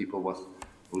need people with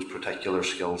those particular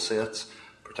skill sets,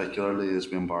 particularly as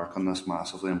we embark on this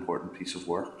massively important piece of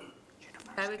work.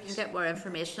 Okay, we can get more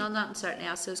information on that and certainly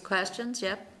ask those questions.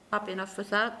 Yep, happy enough with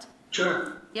that.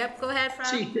 Sure. Yep, go ahead, Fran.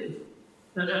 See,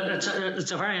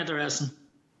 it's a very interesting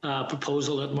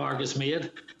proposal that Mark has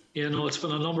made. You know, it's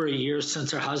been a number of years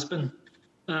since there has been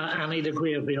any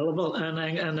degree available, and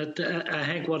I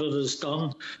think what it has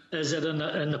done is that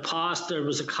in the past there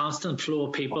was a constant flow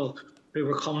of people who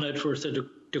were coming out with the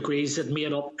degrees that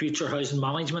made up future housing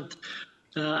management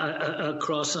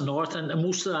across the north, and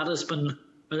most of that has been,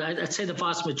 I'd say the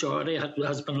vast majority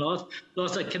has been lost.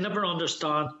 I can never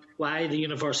understand why the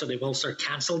University of Ulster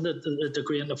cancelled the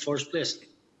degree in the first place,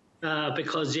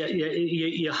 because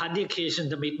you had the occasion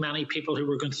to meet many people who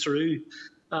were going through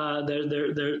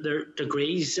their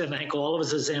degrees, and I think all of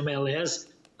us as MLAs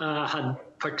had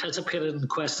participated in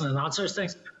question and answers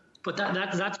things, but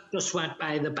that just went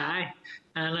by the by,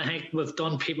 and I think we've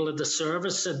done people a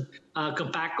disservice and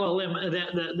gone back all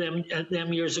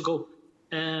them years ago.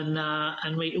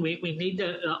 And we need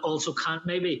to also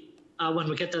maybe when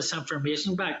we get this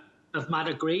information back, if Mark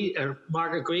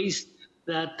agrees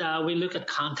that we look at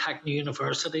contacting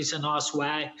universities and ask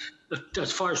why,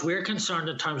 as far as we're concerned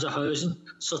in terms of housing,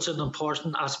 such an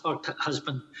important aspect has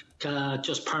been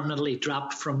just permanently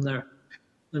dropped from their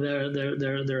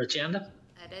agenda.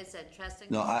 It is interesting.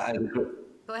 No, I agree.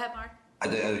 Go ahead, Mark. I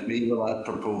agree with that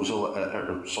proposal,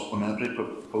 or supplementary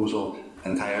proposal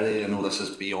entirely. I know this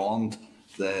is beyond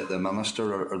the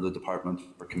Minister or the Department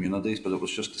for Communities, but it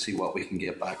was just to see what we can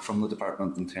get back from the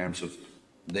Department in terms of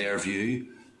their view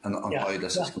and on how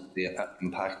this is going to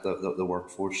impact the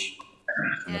workforce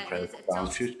in the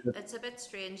future. It's a bit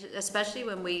strange, especially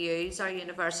when we use our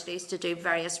universities to do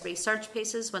various research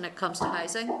pieces when it comes to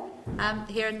housing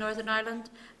here in Northern Ireland,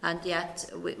 and yet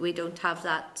we don't have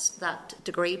that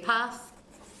degree path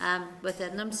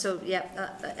within them. So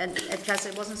and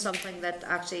it wasn't something that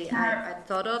actually I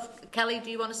thought of. Kelly,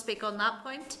 do you want to speak on that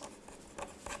point?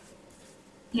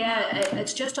 Yeah,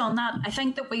 it's just on that. I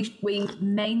think that we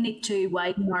may need to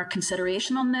widen our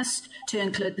consideration on this to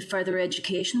include the further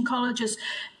education colleges.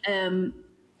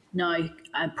 Now,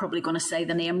 I'm probably going to say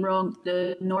the name wrong.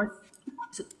 The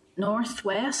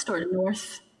Northwest or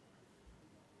North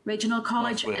Regional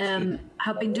College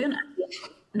have been doing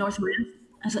Northwest.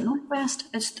 Is it Northwest?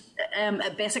 It's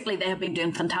basically they have been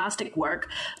doing fantastic work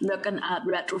looking at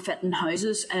retrofitting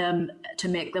houses to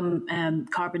make them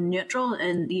carbon neutral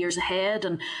in the years ahead,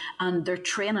 and they're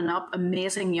training up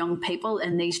amazing young people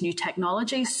in these new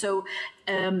technologies. So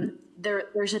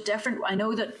there's a different. I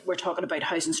know that we're talking about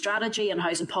housing strategy and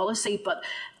housing policy, but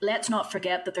let's not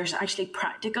forget that there's actually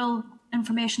practical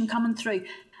information coming through.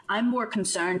 I'm more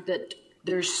concerned that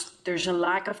there's a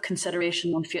lack of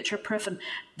consideration on future proofing.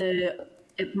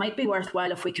 It might be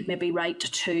worthwhile if we could maybe write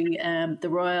to the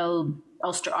Royal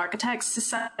Ulster Architects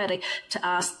Society to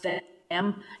ask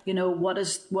them, what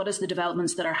is the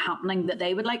developments that are happening that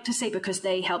they would like to see, because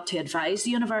they help to advise the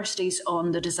universities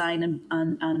on the design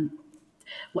and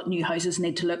what new houses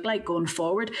need to look like going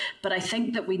forward. But I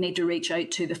think that we need to reach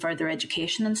out to the further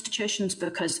education institutions,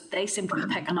 because they seem to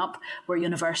be picking up where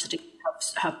universities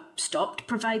have stopped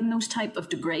providing those type of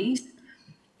degrees.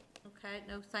 Okay,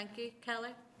 no, thank you,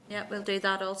 Kelly. Yeah, we'll do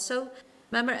that also.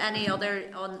 Remember any other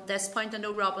on this point? I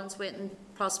know Robin's waiting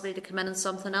possibly to come in on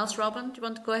something else. Robin, do you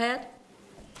want to go ahead?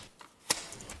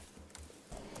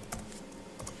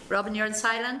 Robin, you're in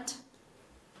silent.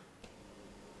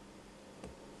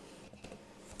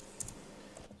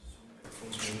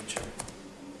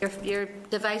 Your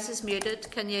device is muted.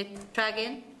 Can you try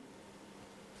again?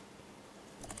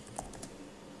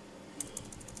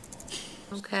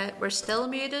 Okay, we're still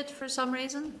muted for some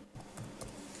reason.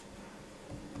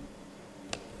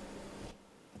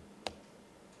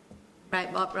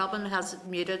 Right, well, Robin has it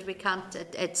muted. We can't,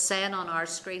 it's saying on our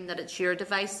screen that it's your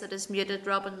device that is muted,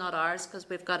 Robin, not ours, because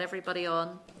we've got everybody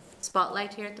on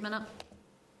Spotlight here at the minute.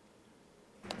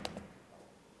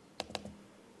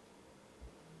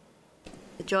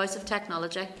 The joys of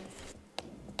technology.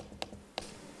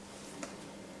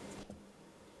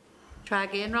 Try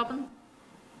again, Robin.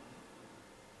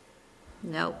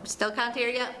 No, still can't hear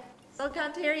you. Still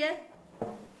can't hear you.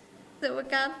 So we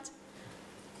can't.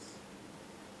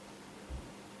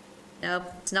 No,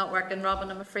 it's not working,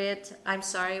 Robin, I'm afraid. I'm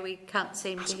sorry, we can't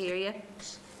seem to hear you.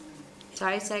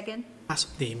 Sorry, say again. Ask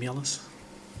them to email us.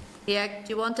 Yeah, do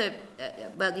you want to,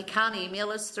 well, you can email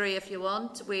us through if you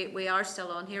want. We are still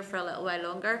on here for a little while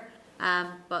longer.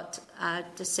 But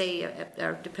to say,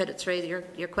 or to put it through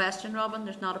your question, Robin,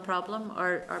 there's not a problem.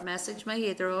 Or message me,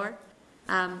 either or.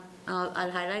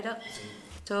 I'll highlight it.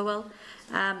 So I will.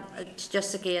 It's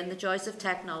just again, the joys of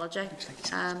technology.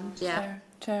 Yeah.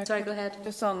 Chair, sorry, go ahead.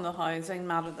 Just on the housing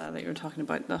matter that you were talking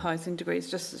about, the housing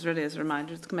degrees, just as really as a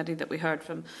reminder to the committee that we heard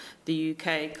from the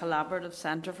UK Collaborative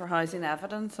Centre for Housing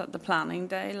Evidence at the planning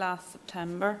day last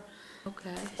September.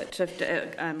 Okay. Which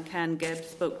Ken Gibbs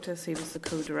spoke to us, he was the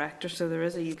co-director, so there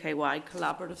is a UK-wide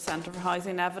Collaborative Centre for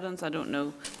Housing Evidence. I don't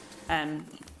know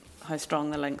how strong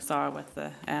the links are with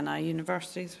the NI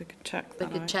universities. We could check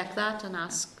that. We could check that and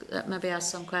ask, maybe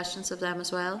ask some questions of them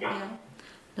as well. Yeah.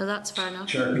 No, that's fair enough.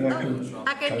 Sure,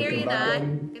 I can hear you now. I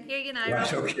can hear you now.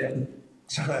 Right, okay.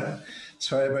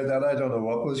 Sorry about that. I don't know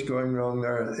what was going wrong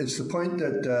there. It's the point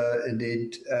that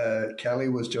indeed Kelly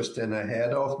was just in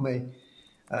ahead of me.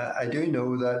 I do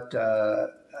know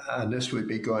that, and this would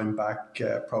be going back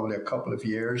probably a couple of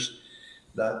years,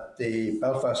 that the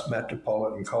Belfast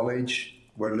Metropolitan College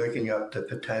were looking at the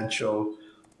potential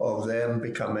of them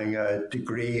becoming a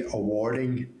degree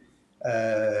awarding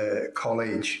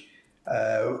college.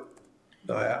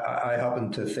 I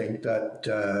happen to think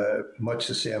that much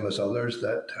the same as others,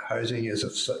 that housing is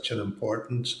of such an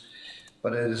importance,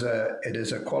 but it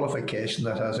is a qualification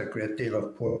that has a great deal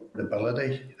of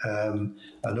portability and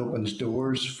opens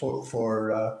doors for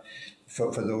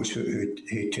those who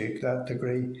take that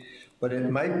degree. But it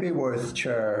might be worth,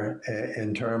 Chair,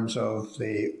 in terms of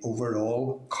the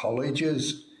overall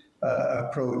college's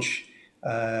approach,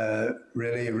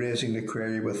 really raising the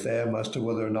query with them as to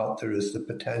whether or not there is the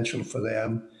potential for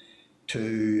them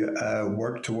to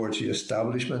work towards the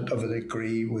establishment of a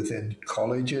degree within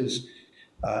colleges,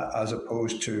 as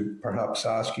opposed to perhaps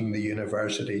asking the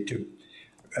university to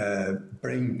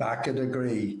bring back a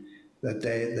degree that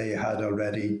they had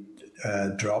already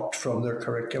dropped from their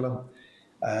curriculum.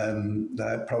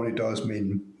 That probably does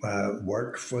mean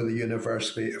work for the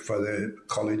university, for the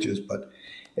colleges, but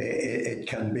it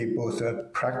can be both a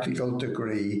practical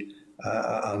degree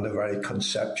and a very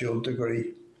conceptual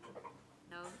degree.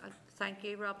 No, thank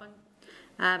you, Robin.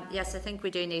 Yes, I think we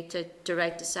do need to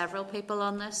write to several people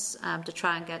on this to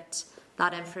try and get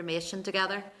that information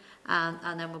together.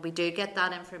 And then when we do get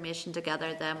that information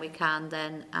together, then we can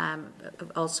then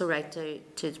also write to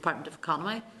the Department of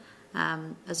Economy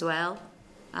as well,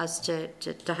 as to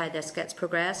how this gets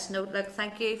progressed. No, look,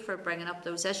 thank you for bringing up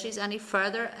those issues. Any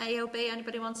further AOB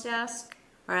anybody wants to ask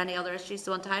or any other issues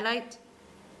you want to highlight?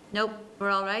 Nope, we're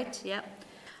all right, yeah.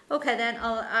 Okay, then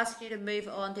I'll ask you to move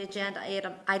on to agenda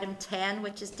item 10,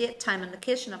 which is date, time and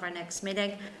location of our next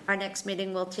meeting. Our next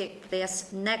meeting will take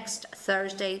place next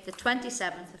Thursday, the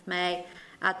 27th of May,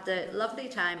 at the lovely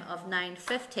time of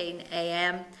 9:15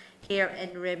 a.m. here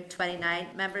in room 29.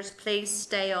 Members, please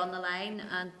stay on the line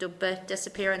and don't be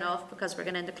disappearing off because we're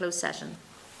going into closed session.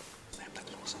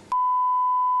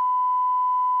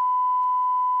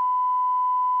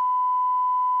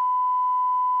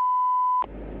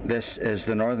 This is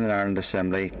the Northern Ireland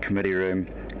Assembly Committee Room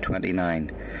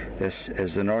 29. This is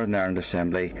the Northern Ireland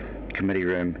Assembly Committee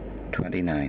Room 29.